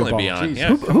basketball. should definitely be on.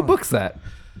 Yeah, who books that?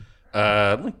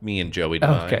 Like me and Joey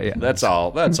Devine. Okay, yeah. That's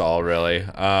all really.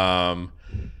 Yeah.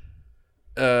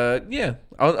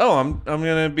 I'm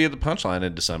gonna be at the Punchline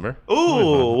in December.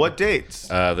 Ooh, what dates?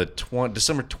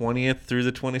 December 20th through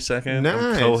the 22nd. Nice.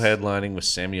 I'm co-headlining with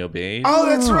Sammy Obeid. Oh,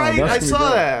 that's right. I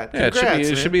saw that. Yeah, Congrats,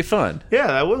 it should be fun. Yeah,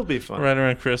 that will be fun. Right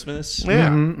around Christmas. Yeah.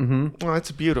 Mm-hmm. Oh,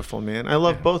 that's beautiful, man. I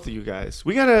love both of you guys.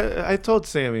 I told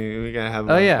Sammy we gotta have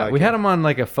him. Oh yeah, we had him on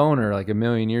like a phoner like a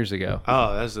million years ago.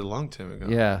 Oh, that was a long time ago.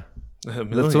 Yeah.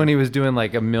 That's when he was doing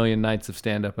like 1,000,000 nights of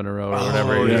stand up in a row or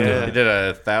whatever. Oh, he was yeah. doing. He did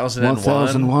 1,001.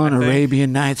 1001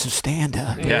 Arabian Nights of stand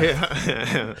up.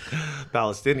 Yeah.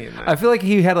 Palestinian night. I feel like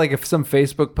he had like some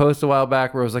Facebook post a while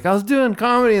back where it was like, I was doing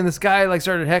comedy and this guy like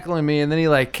started heckling me, and then he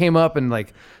like came up and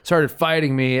like started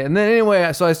fighting me, and then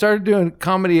anyway, so I started doing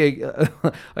comedy.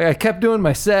 Like I kept doing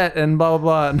my set and blah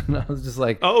blah blah, and I was just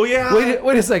like, oh yeah,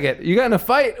 wait a second, you got in a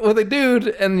fight with a dude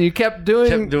and you kept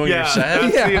doing your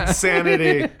set. That's the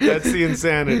insanity. That's the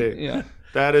insanity. Yeah.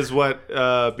 That is what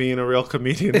being a real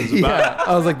comedian is about. Yeah.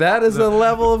 I was like, that is a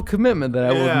level of commitment that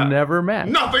I will never match.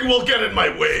 Nothing will get in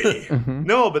my way.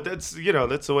 No, but that's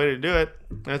the way to do it.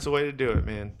 That's the way to do it,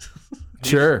 man.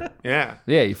 Sure. Yeah.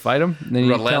 Yeah, you fight him, and then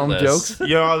you tell him jokes. You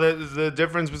know, the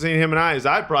difference between him and I is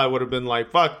I probably would have been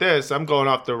like, fuck this. I'm going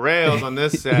off the rails on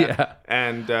this set. Yeah.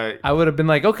 And I would have been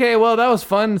like, okay, well, that was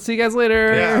fun. See you guys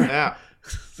later. Yeah.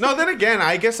 No, then again,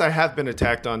 I guess I have been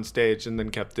attacked on stage and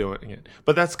then kept doing it.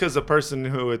 But that's because the person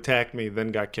who attacked me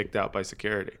then got kicked out by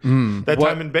security. That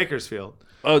time in Bakersfield.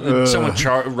 Oh, someone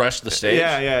rushed the stage?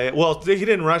 Yeah. Well, he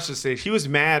didn't rush the stage. He was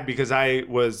mad because I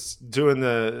was doing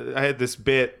I had this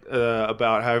bit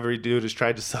about how every dude has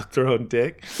tried to suck their own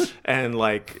dick. And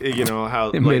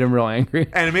how it made him real angry.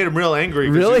 And it made him real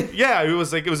angry. Really? It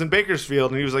was in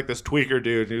Bakersfield and he was like this tweaker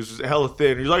dude. And he was hella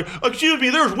thin. He was like, excuse me,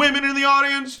 there's women in the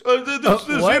audience. This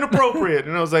is inappropriate.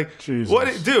 And I was like, Jesus. what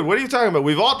are you talking about?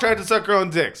 We've all tried to suck our own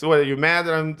dicks. What, are you mad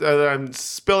that I'm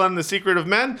spilling the secret of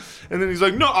men? And then he's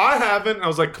like, no, I haven't.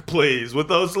 I was like, please, with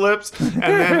those lips.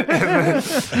 And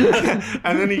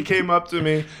then he came up to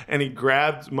me and he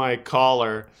grabbed my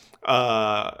collar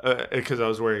because I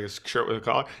was wearing a shirt with a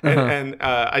collar. And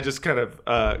I just kind of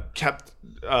kept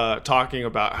talking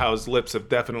about how his lips have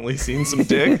definitely seen some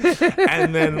dick.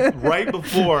 And then right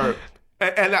before...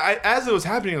 And as it was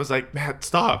happening, I was like, Matt,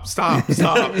 stop. But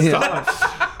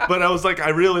I was like,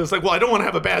 well, I don't want to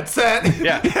have a bad set.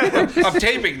 Yeah. I'm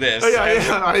taping this.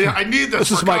 I need this.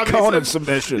 This is my Conan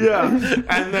submission. Yeah.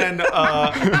 And then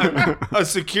a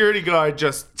security guard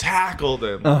just tackled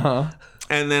him.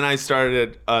 And then I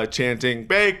started chanting,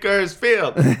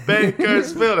 Bakersfield,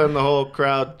 Bakersfield. And the whole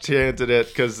crowd chanted it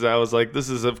because I was like, this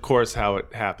is, of course, how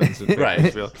it happens in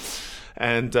Bakersfield.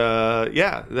 And so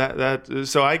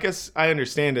I guess I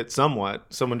understand it somewhat.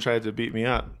 Someone tried to beat me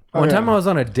up. One time I was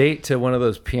on a date to one of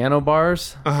those piano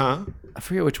bars. I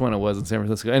forget which one it was in San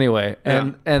Francisco. Anyway,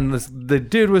 and the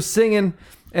dude was singing,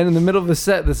 and in the middle of the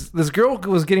set, this girl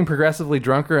was getting progressively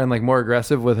drunker and like more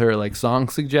aggressive with her like song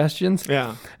suggestions.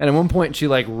 Yeah. And at one point, she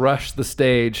like rushed the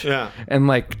stage. Yeah. And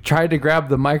like tried to grab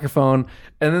the microphone,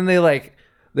 and then they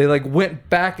went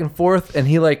back and forth, and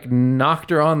he like knocked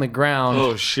her on the ground.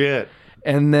 Oh shit.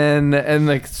 And then,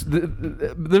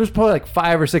 there was probably like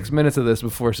 5 or 6 minutes of this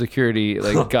before security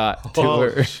like got to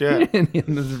her. Shit. And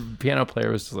the piano player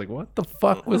was just like, "What the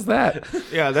fuck was that?"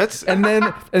 Yeah, that's.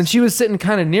 And she was sitting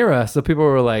kind of near us, so people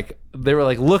were like,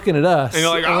 looking at us. And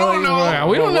you're like, I don't know.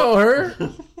 We don't know her.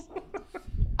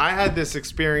 I had this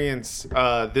experience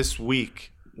this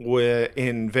week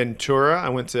in Ventura. I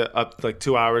went up like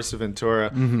 2 hours to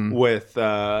Ventura with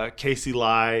Casey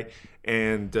Lai.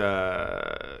 And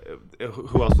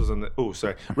who else was on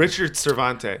Richard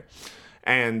Cervantes.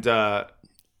 And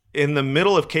in the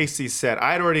middle of Casey's set,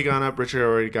 I had already gone up, Richard had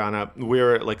already gone up. We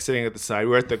were like sitting at the side. We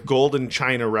were at the Golden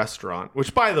China restaurant,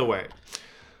 which, by the way,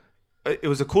 it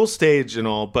was a cool stage and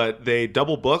all, but they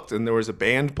double booked and there was a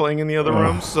band playing in the other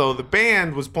room. So the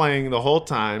band was playing the whole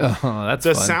time. Oh, that's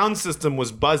the fun. Sound system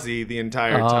was buzzy the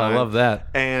entire time. I love that.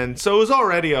 And so it was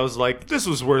already, I was like, this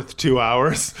was worth 2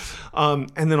 hours. And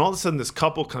then all of a sudden this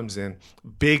couple comes in,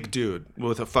 big dude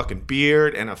with a fucking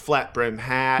beard and a flat brim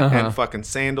hat and fucking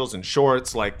sandals and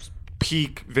shorts, like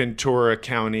peak Ventura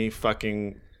County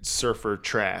fucking surfer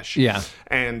trash. Yeah.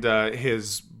 And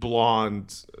his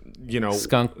blonde,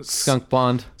 skunk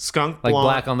blonde, like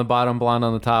black on the bottom, blonde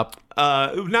on the top.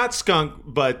 Not skunk,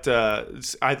 but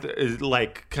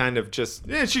like kind of just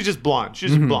she's just blonde.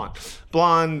 She's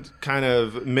blonde, kind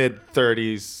of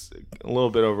mid-30s, a little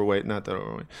bit overweight. Not that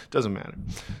overweight, doesn't matter.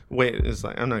 Weight is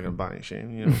like, I'm not gonna body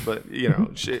shame, but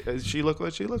she looked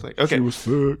what she looked like. Okay, she was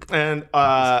thick. And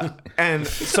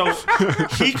so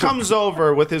he comes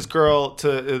over with his girl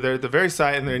to they're at the very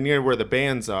side, and they're near where the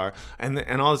bands are, and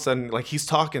all of a sudden, like, he's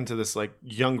talking to this like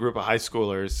young group of high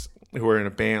schoolers who are in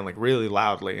a band, like, really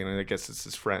loudly, and I guess it's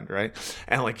his friend, right?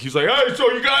 And like he's like, hey,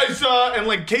 so you guys and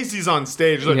like Casey's on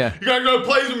stage, he's like, you guys gonna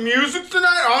play some music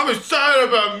tonight? I'm excited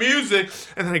about music.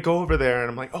 And then I go over there and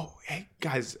I'm like, oh, hey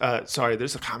guys, sorry,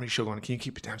 there's a comedy show going on. Can you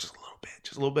keep it down just a little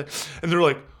bit? And they're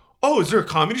like, oh, is there a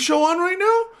comedy show on right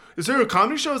now? Is there a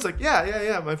comedy show? It's like,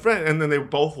 yeah, my friend. And then they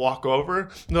both walk over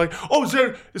and they're like, oh, is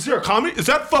there a comedy? Is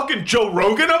that fucking Joe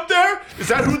Rogan up there? Is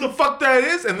that who the fuck that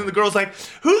is? And then the girl's like,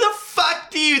 who the fuck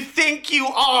do you think you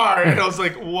are? And I was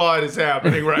like, what is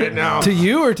happening right now? To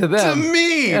you or to them? To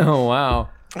me. Oh, wow.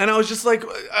 And I was just like,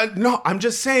 no, I'm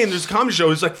just saying there's a comedy show.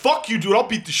 He's like, fuck you, dude. I'll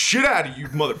beat the shit out of you,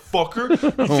 motherfucker. You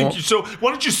think you so?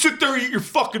 Why don't you sit there and eat your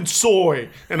fucking soy?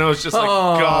 And I was just like,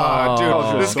 God,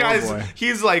 dude. This guy's,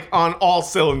 he's like on all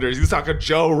cylinders. He's talking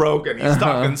Joe Rogan. He's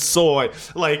talking soy.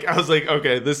 Like, I was like,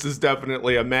 okay, this is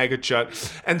definitely a MAGA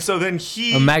chut. And so then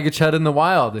a MAGA chut in the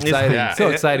wild. Exciting. Yeah, so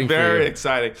exciting for you. Very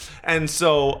exciting. And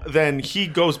so then he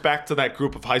goes back to that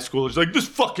group of high schoolers, like, this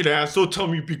fucking asshole, tell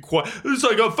me to be quiet. It's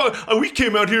like, we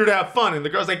came out here to have fun. And the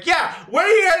girl's like, yeah, we're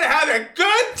here to have a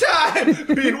good time.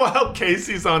 Meanwhile,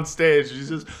 Casey's on stage. She's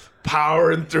just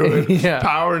powering through it.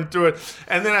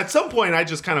 And then at some point, I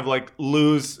just kind of like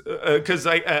lose, because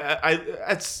I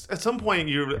at some point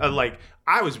you're like,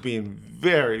 I was being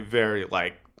very, very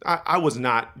like, I was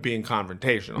not being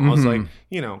confrontational. I was like,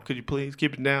 could you please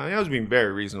keep it down? I was being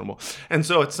very reasonable. And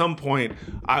so at some point,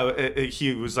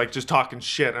 he was like just talking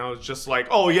shit. And I was just like,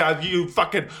 oh yeah, you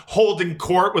fucking holding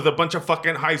court with a bunch of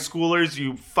fucking high schoolers,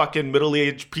 you fucking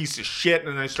middle-aged piece of shit.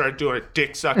 And I started doing a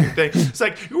dick sucking thing. It's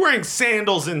like, you're wearing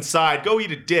sandals inside. Go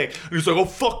eat a dick. And he's like, oh,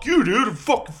 fuck you, dude. And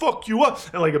fuck you up.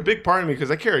 And like a big part of me, because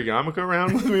I carry a yarmulke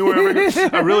around with me wherever I go,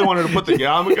 I really wanted to put the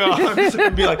yarmulke on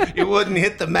and be like, you wouldn't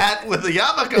hit the mat with the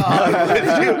yarmulke on, would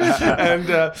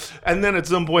you? And then at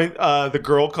some point, the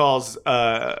girl calls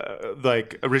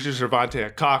like Richard Cervantes a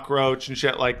cockroach and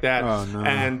shit like that. Oh, no.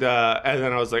 And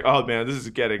then I was like, oh man, this is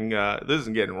getting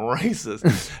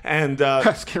racist. And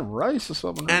That's getting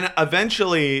racist. and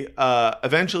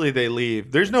eventually they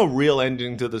leave. There's no real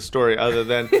ending to the story other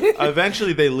than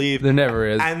eventually they leave. There never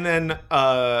is. And then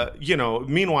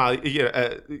meanwhile, he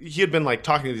had been like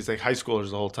talking to these like high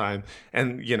schoolers the whole time,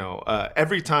 and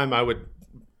every time I would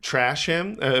trash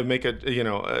him, make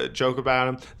a joke about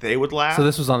him, they would laugh. So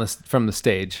this was from the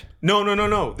stage.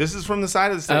 No. This is from the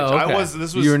side of the stage. Oh,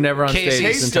 okay. You were never on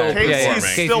Casey stage.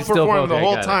 Casey's still performing the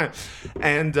whole time.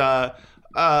 And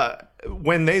And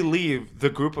when they leave, the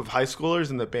group of high schoolers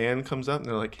and the band comes up and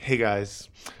they're like, hey guys,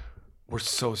 we're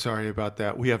so sorry about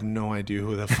that. We have no idea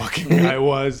who the fucking guy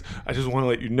was. I just want to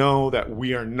let you know that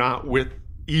we are not with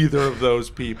either of those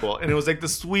people. And it was like the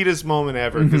sweetest moment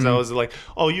ever, because I was like,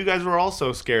 oh, you guys were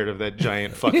also scared of that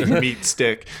giant fucking meat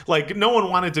stick. Like, no one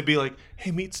wanted to be like,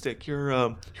 hey, meat stick, you're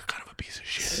kind of a piece of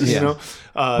shit,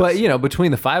 but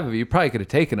between the five of you probably could have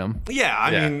taken them.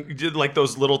 I mean, like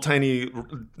those little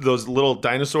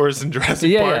dinosaurs in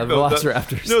Jurassic Park. The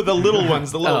velociraptors. The little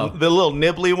ones, the little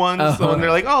nibbly ones. The one they're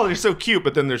like, oh, they're so cute,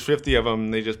 but then there's 50 of them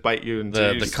and they just bite you. And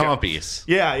the compies.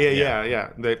 Yeah.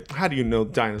 How do you know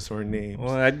dinosaur names?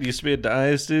 Well, I used to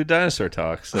do dinosaur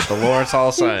talks at the Lawrence Hall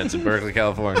of Science in Berkeley,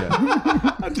 California.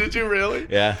 Did you really?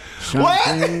 Yeah. What?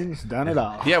 Done it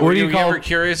all. Yeah, were you ever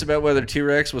curious about whether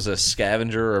T-Rex was a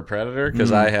scavenger or a predator?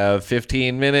 Because I have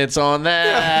 15 minutes on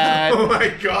that. Oh my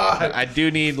god! I do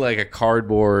need like a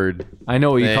cardboard. I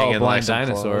know what you call a and, blind like, some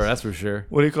dinosaur. clothes. That's for sure.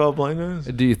 What do you call a blind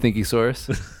dinosaur? Do you think he saws?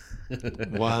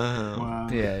 Wow.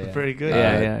 Yeah. Pretty good.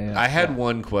 Yeah. I had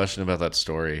one question about that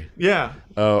story. Yeah.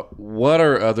 What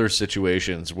are other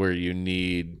situations where you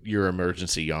need your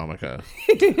emergency yarmulke?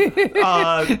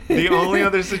 The only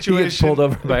other situation, pulled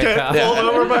over by a cop. Pulled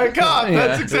over by a cop.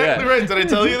 That's exactly right. Did I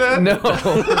tell you that? No.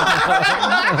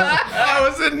 I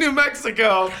was in New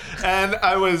Mexico and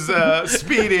I was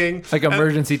speeding. Like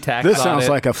emergency tax. This sounds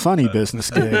like a funny business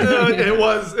gig. It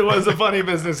was a funny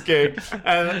business gig,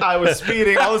 and I was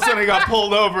speeding. All of a sudden, I got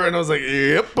pulled over, and I was like,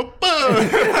 "Yep."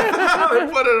 I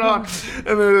put it on,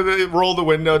 and then they rolled the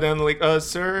window down. They're like,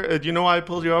 "Sir, do you know why I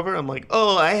pulled you over?" I'm like,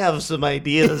 "Oh, I have some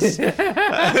ideas. I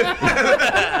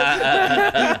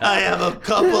have a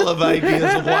couple of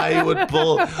ideas of why you would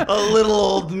pull a little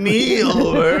old me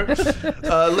over.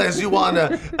 Unless you want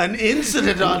an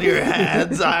incident on your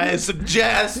hands, I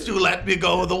suggest you let me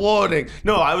go with a warning."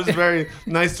 No, I was very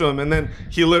nice to him, and then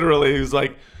he was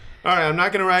like, all right, I'm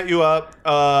not going to write you up.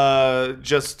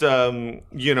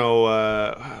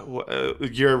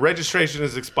 Your registration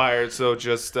is expired, so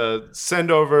just send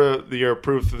over your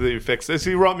proof that you fixed it. So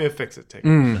he wrote me a fix-it ticket.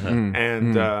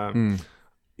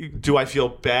 Do I feel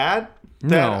bad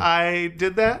that I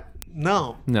did that?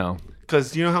 No.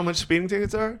 Because you know how much speeding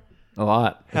tickets are? A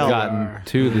lot. I've gotten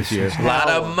 2 this year. A lot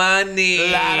of money.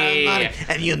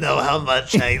 And you know how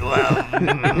much I love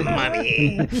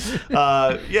money.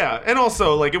 And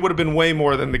also, like, it would have been way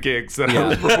more than the gigs that I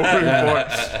was performing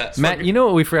for. Matt, you know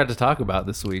what we forgot to talk about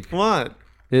this week? What?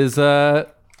 Is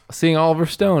seeing Oliver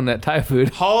Stone at Thai food.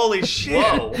 Holy shit.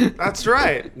 Whoa. That's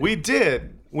right. We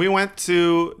did. We went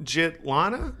to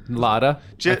Jitlada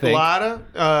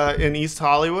in East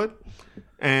Hollywood.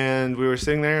 And we were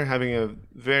sitting there having a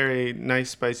very nice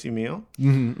spicy meal.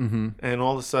 And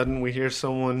all of a sudden we hear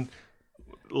someone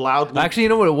loudly. Actually, you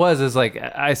know what it was? Is like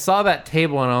I saw that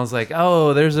table and I was like,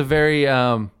 oh, there's a very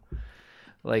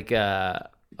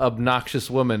obnoxious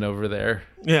woman over there.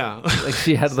 Yeah. Like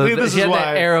she had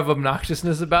that air of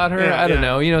obnoxiousness about her. I don't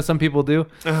know. You know, some people do.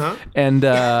 And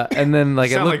then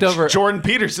like I looked over. Jordan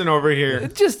Peterson over here.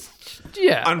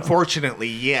 Yeah. Unfortunately,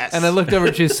 yes. And I looked over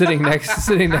and she's sitting next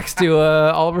to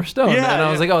Oliver Stone. And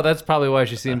I was like, oh, that's probably why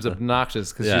she seems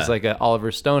obnoxious, because she's like an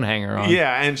Oliver Stone hanger on.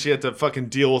 Yeah, and she had to fucking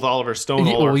deal with Oliver Stone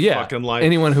all her fucking life.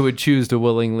 Anyone who would choose to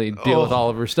willingly deal with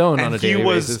Oliver Stone on a daily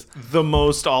basis. He was the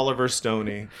most Oliver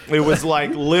Stoney. It was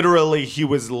like literally he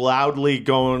was loudly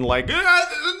going like,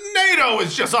 Native NATO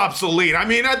is just obsolete. I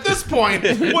mean, at this point,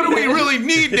 what do we really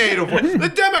need NATO for? The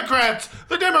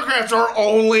Democrats are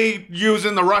only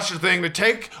using the Russia thing to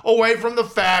take away from the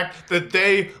fact that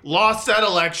they lost that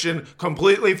election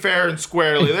completely fair and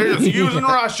squarely. They're just using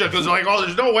Russia because they're like, oh,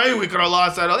 there's no way we could have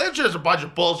lost that. It's just a bunch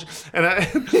of bullshit.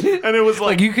 And it was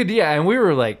like you could, and we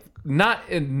were like not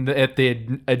at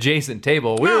the adjacent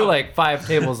table. We were like 5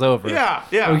 tables over.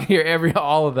 Yeah. We could hear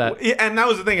all of that. And that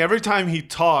was the thing. Every time he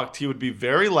talked, he would be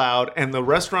very loud, and the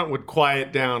restaurant would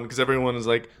quiet down because everyone was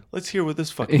like, let's hear what this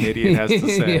fucking idiot has to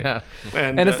say. Yeah.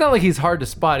 And it's not like he's hard to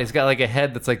spot. He's got like a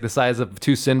head that's like the size of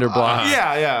 2 cinder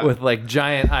blocks. With like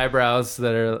giant eyebrows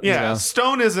that are. Yeah. You know.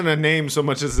 Stone isn't a name so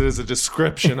much as it is a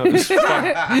description of this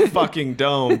fucking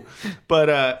dome.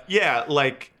 But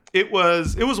it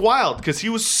was wild because he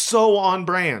was so on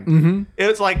brand. Mm-hmm.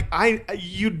 It's like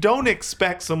you don't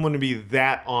expect someone to be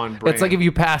that on brand. It's like if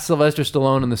you passed Sylvester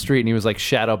Stallone in the street and he was like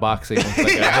shadow boxing with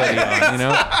like a hoodie on, you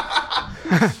know?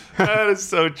 That is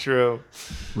so true.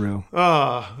 Real.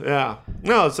 Oh yeah.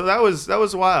 No, so that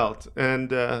was wild,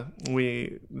 and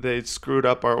they screwed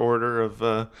up our order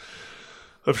of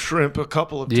shrimp a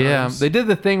couple of times. Yeah, they did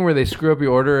the thing where they screw up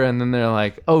your order and then they're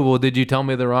like, oh, well, did you tell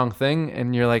me the wrong thing?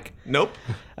 And you're like, nope.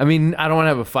 I mean, I don't want to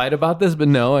have a fight about this, but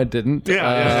no, I didn't.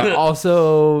 Yeah.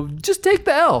 Also, just take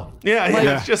the L.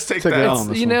 Just take the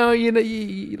L.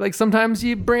 You like sometimes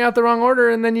you bring out the wrong order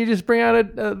and then you just bring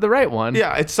out the right one.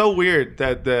 Yeah, it's so weird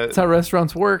that that's how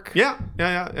restaurants work. Yeah.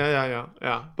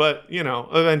 But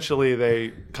eventually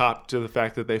they copped to the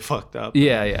fact that they fucked up.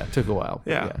 Yeah. It took a while.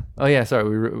 Yeah. Oh yeah,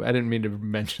 sorry. I didn't mean to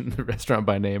mention the restaurant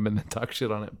by name and then talk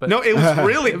shit on it. But no, it was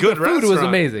really good. The food was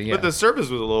amazing. Yeah. But the service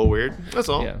was a little weird. That's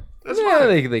all. Yeah. That's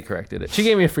fine. They corrected it. She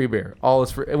gave me a free beer. All is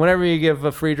free. Whenever you give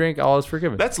a free drink, all is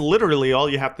forgiven. That's literally all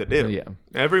you have to do. Yeah.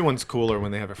 Everyone's cooler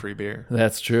when they have a free beer.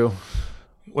 That's true.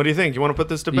 What do you think? You want to put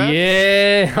this to bed?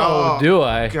 Yeah. Oh, do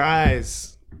I?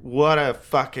 Guys, what a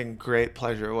fucking great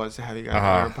pleasure it was to have you guys on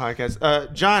our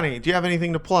podcast. Johnny, do you have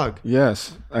anything to plug?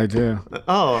 Yes, I do.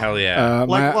 Oh. Hell yeah.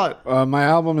 What? My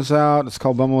album is out. It's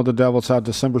called Bumming with the Devil. It's out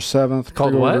December 7th.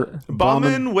 Called what?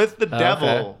 Bumming with the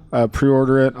Devil. Okay.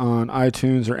 Pre-order it on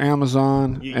iTunes or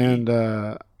Amazon.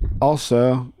 And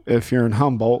also, if you're in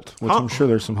Humboldt, which I'm sure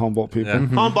there's some Humboldt people. Yeah.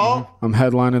 Humboldt? I'm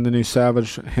headlining the new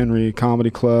Savage Henry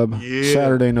Comedy Club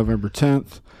Saturday, November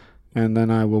 10th. And then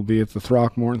I will be at the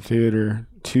Throckmorton Theater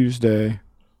Tuesday,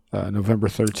 November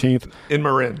 13th. In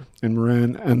Marin.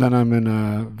 And then I'm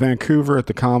in Vancouver at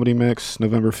the Comedy Mix,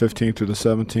 November 15th through the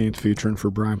 17th, featuring for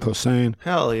Brian Posehn.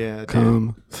 Hell yeah, dude.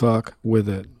 Come fuck with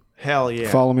it. Hell yeah.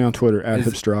 Follow me on Twitter, at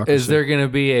Hipsterocracy. Is there going to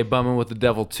be a Bumming with the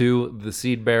Devil 2, The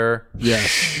Seed Bearer?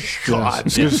 Yes. God.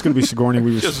 It's just going to be Sigourney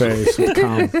Weaver's face with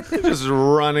cum. Just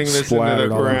running this into the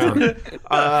ground.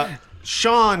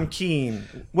 Sean Keen,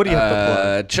 what do you have to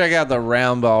plug? Check out the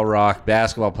Round Ball Rock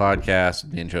basketball podcast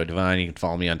with me and Joe Devine. You can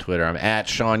follow me on Twitter. I'm at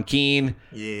Sean Keen.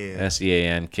 Yeah.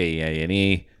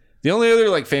 SeanKeane. The only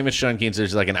other famous Sean Keens,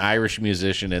 there's an Irish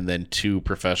musician and then 2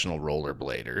 professional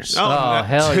rollerbladers. Oh,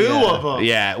 hell 2 of them.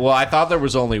 Yeah. Well, I thought there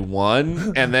was only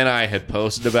one, and then I had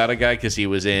posted about a guy because he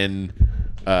was in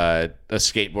a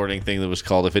skateboarding thing that was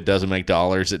called "If It Doesn't Make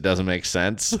Dollars, It Doesn't Make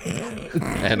Sense,"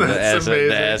 and the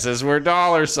S's were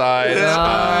dollar signs.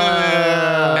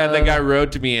 And the guy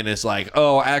wrote to me and is like,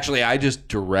 "Oh, actually, I just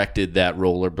directed that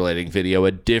rollerblading video.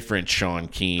 A different Sean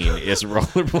Keen is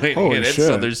rollerblading in it." Shit.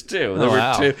 So there's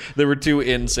 2. There were 2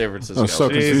 in San Francisco. Oh, so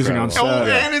confusing on set.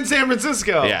 And in San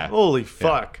Francisco. Yeah. Holy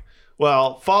fuck.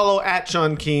 Well, follow at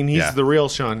Sean Keen. He's the real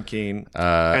Sean Keen.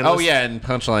 And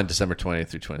Punchline December 20th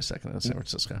through 22nd in San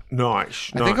Francisco.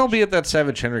 Nice. I think I'll be at that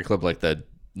Savage Henry Club the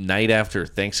night after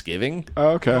Thanksgiving.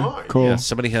 Oh, okay. Nice. Cool. Yeah,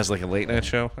 somebody has a late night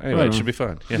show. Anyway, it should be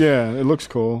fun. Yeah, it looks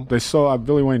cool. They saw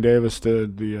Billy Wayne Davis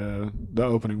did the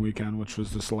opening weekend, which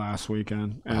was this last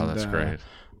weekend. And, that's great.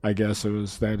 I guess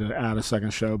they had to add a second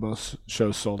show. Both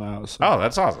shows sold out. So. Oh,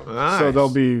 that's awesome. Nice. So they'll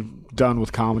be done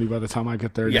with comedy by the time I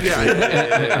get there.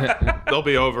 Yeah. They'll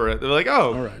be over it. They're like,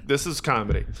 this is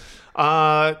comedy.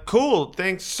 Cool.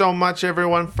 Thanks so much,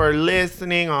 everyone, for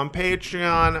listening on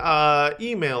Patreon.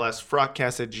 Email us,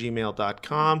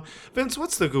 frogcast@gmail.com. Vince,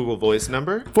 what's the Google Voice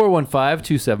number?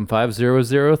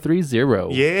 415-275-0030.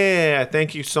 Yeah,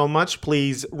 thank you so much.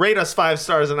 Please rate us 5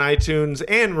 stars on iTunes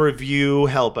and review.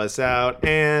 Help us out.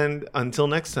 And until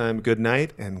next time, good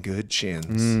night and good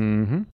chins. Mm-hmm.